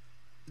it's like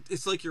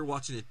you're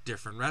watching a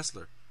different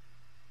wrestler.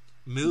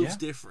 Moves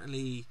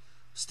differently,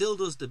 still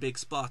does the big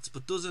spots,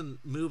 but doesn't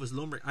move as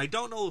lumbering. I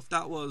don't know if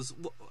that was,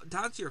 to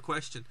answer your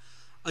question,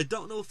 I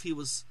don't know if he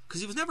was, because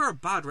he was never a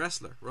bad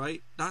wrestler,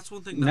 right? That's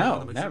one thing that I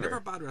want to mention. Never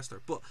a bad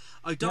wrestler, but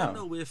I don't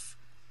know if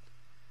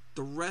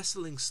the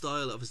wrestling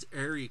style of his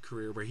early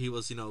career, where he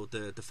was,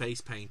 the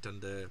face paint and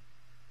the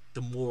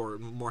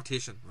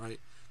mortician, right,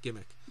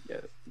 gimmick. Yeah.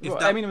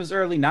 Well, I mean, it was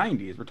early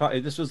 '90s. We're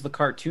talking. This was the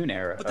cartoon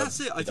era. But that's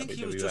it. I think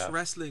he was just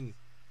wrestling.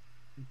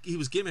 He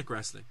was gimmick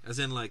wrestling, as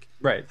in like,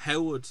 right? How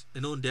would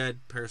an undead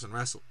person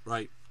wrestle?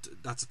 Right.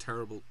 That's a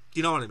terrible.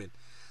 You know what I mean?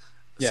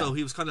 Yeah. So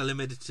he was kind of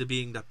limited to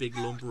being that big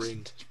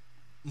lumbering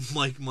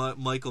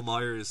Michael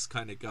Myers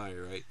kind of guy,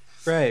 right?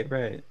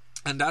 Right.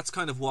 And that's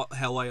kind of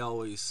how I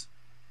always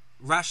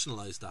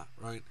rationalize that,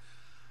 right?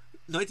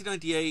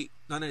 1998,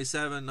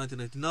 1997,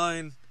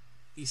 1999.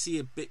 You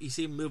see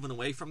him moving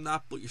away from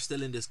that, but you're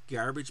still in this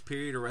garbage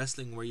period of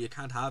wrestling where you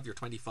can't have your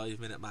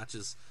 25-minute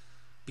matches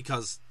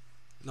because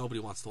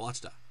nobody wants to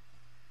watch that.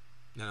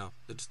 They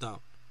just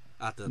don't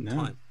at the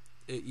time.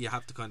 You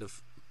have to kind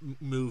of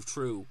move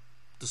through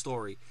the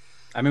story.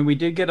 I mean, we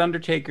did get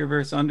Undertaker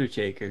versus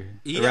Undertaker,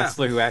 the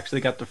wrestler who actually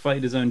got to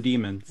fight his own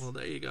demons. Well,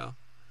 there you go.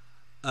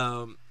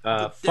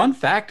 Fun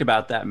fact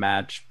about that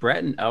match: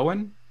 Brett and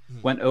Owen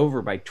went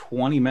over by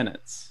 20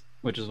 minutes.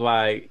 Which is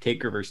why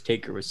Taker vs.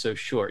 Taker was so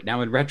short. Now,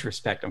 in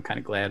retrospect, I'm kind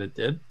of glad it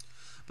did.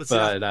 But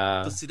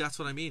see, that's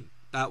what I mean.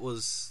 That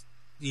was,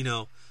 you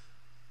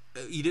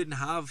didn't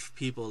have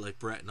people like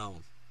Brett and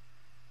Owen.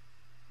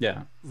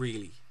 Yeah.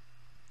 Really.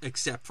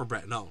 Except for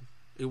Brett and Owen.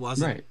 It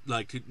wasn't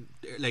like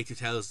late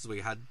 2000s where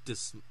you had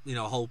this,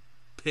 whole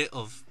pit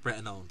of Brett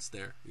and Owens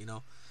there,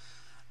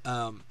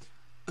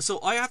 So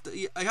I have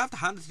to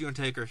hand it to the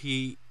Undertaker.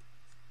 He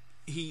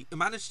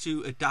managed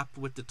to adapt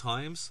with the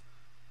times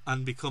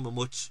and become a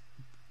much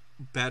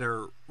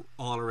better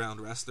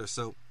all-around wrestler.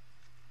 So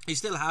he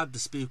still had the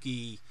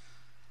spooky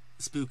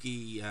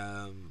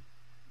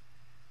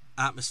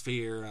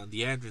atmosphere and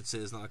the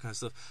entrances and all that kind of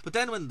stuff. But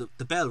then when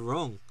the bell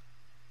rung,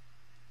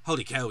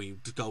 holy cow, he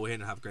could go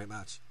in and have a great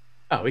match.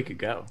 Oh, he could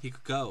go.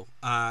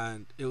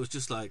 And it was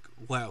just like,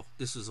 wow,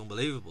 this was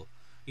unbelievable.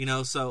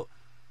 So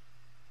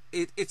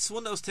it's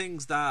one of those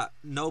things that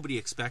nobody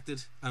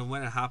expected, and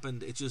when it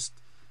happened,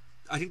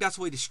 I think that's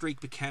why the streak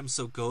became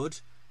so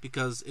good,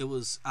 because it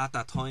was at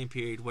that time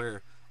period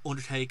where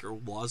Undertaker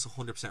was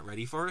 100%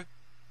 ready for it.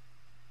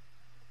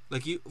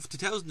 Like, from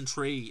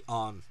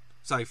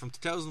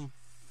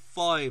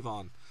 2005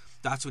 on,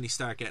 that's when you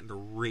start getting the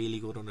really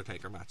good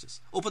Undertaker matches.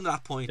 Up until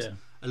that point,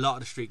 a lot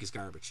of the streak is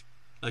garbage.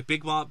 Like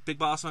Big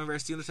Boss Man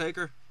versus The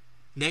Undertaker,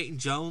 Nathan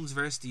Jones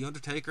versus The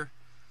Undertaker.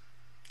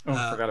 Oh,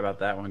 I forgot about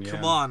that one. Yeah,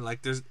 come on,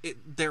 like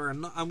there are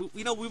not, and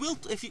we will.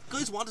 If you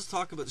guys want us to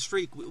talk about the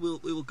streak, we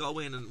will go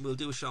in and we'll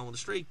do a show on the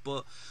streak.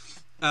 But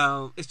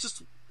it's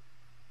just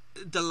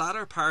the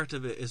latter part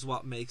of it is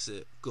what makes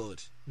it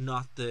good,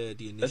 not the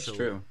initial. That's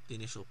true. The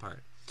initial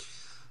part.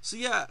 So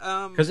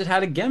yeah, because it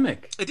had a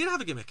gimmick. It did have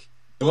a gimmick.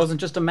 It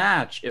wasn't just a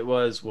match. It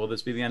was, will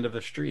this be the end of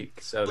the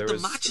streak? So there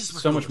was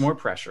so much more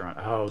pressure on.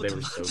 Oh, they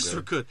were so good.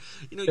 Were good.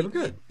 They were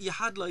good. You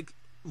had like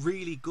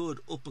really good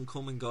up and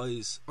coming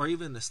guys, or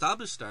even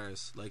established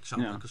stars like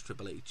Shawn Michaels,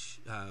 Triple H,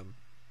 and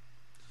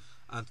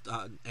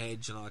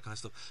Edge, and all that kind of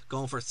stuff,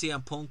 going for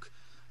CM Punk.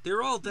 They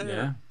were all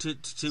there to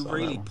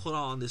really put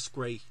on this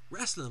great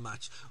wrestling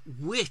match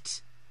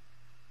with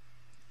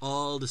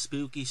all the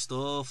spooky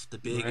stuff, the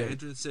big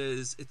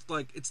entrances. It's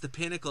like, it's the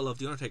pinnacle of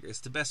The Undertaker.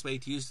 It's the best way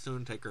to use The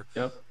Undertaker.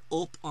 Yep.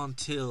 Up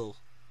until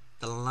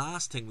the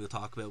last thing we'll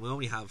talk about. We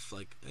only have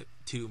like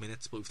 2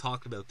 minutes, but we've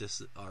talked about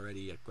this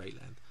already at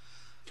great length.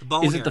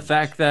 Is it the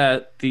fact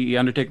that The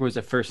Undertaker was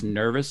at first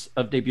nervous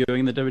of debuting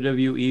in the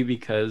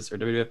WWE or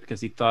WWF because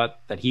he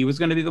thought that he was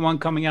going to be the one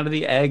coming out of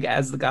the egg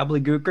as the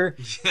gobbledygooker?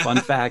 Yeah. Fun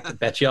fact, I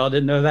bet y'all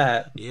didn't know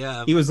that.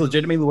 Yeah. He was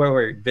legitimately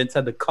worried. Vince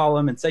had to call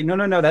him and say,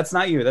 no, that's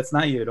not you. That's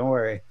not you. Don't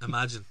worry.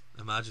 Imagine.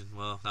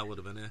 Well, that would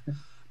have been it.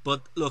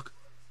 But look,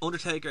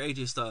 Undertaker,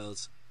 AJ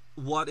Styles,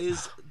 what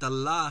is the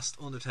last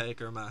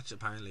Undertaker match?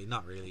 Apparently,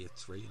 not really.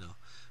 It's really not.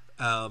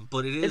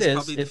 But it is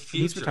probably the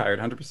future. He's retired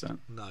 100%.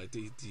 No,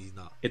 he's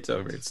not. It's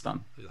over. It's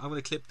done. I'm going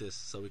to clip this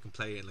so we can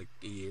play it in like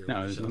a year.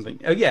 No, there's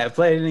nothing. Oh yeah,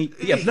 play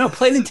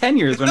it in 10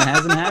 years when it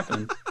hasn't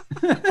happened.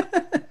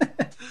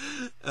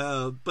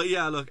 But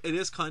yeah, look, it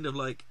is kind of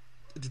like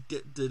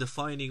the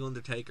defining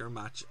Undertaker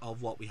match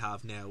of what we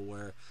have now,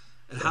 where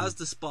it has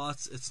the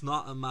spots. It's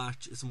not a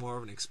match. It's more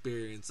of an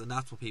experience, and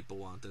that's what people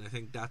want. And I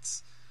think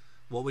that's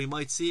what we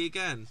might see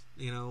again.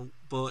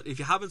 But if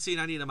you haven't seen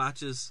any of the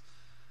matches,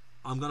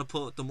 I'm going to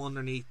put them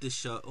underneath this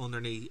show.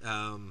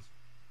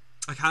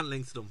 I can't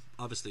link to them,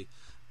 obviously,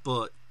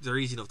 but they're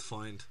easy enough to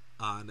find,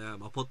 and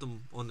I'll put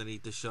them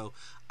underneath the show.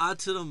 Add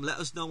to them. Let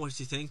us know what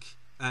you think.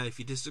 If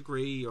you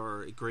disagree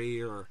or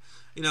agree, or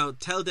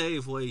tell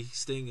Dave why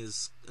Sting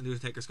is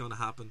Undertaker's going to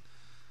happen.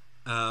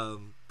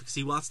 Because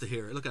he wants to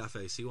hear it. Look at that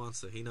face. He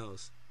wants to. He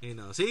knows. He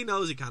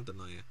can't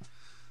deny it.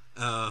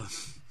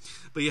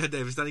 But yeah,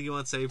 Dave, is there anything you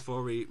want to say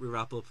before we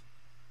wrap up?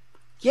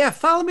 Yeah,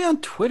 follow me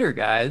on Twitter,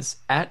 guys,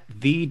 at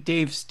the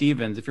Dave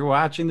Stevens. If you're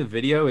watching the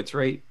video, it's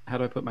right. How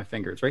do I put my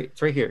finger? It's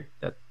right here.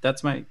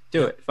 That's my.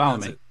 Do it. Follow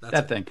me.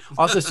 That thing.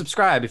 Also,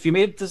 subscribe. If you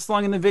made it this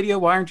long in the video,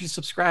 why aren't you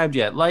subscribed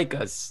yet? Like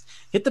us.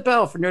 Hit the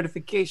bell for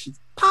notifications.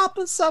 Pop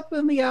us up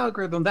in the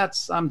algorithm.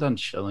 I'm done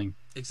chilling.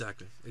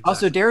 Exactly.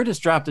 Also, Dara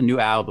just dropped a new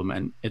album,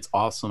 and it's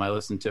awesome. I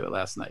listened to it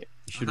last night.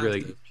 You should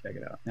really check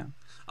it out. Yeah.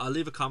 I'll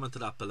leave a comment to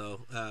that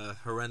below.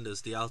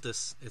 Horrendous, the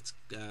Altus.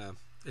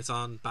 It's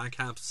on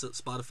Bandcamp,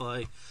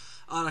 Spotify,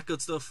 all that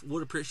good stuff.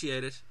 Would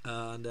appreciate it.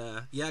 And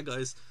yeah,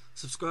 guys,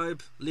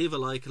 subscribe, leave a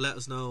like, let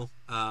us know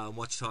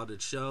what you thought of the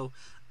show.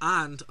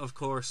 And of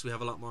course, we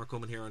have a lot more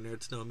coming here on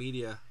Nerd to Know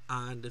Media.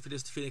 And if it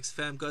is to Phoenix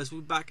FM, guys,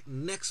 we'll be back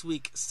next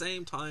week,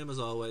 same time as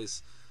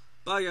always.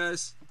 Bye,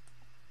 guys.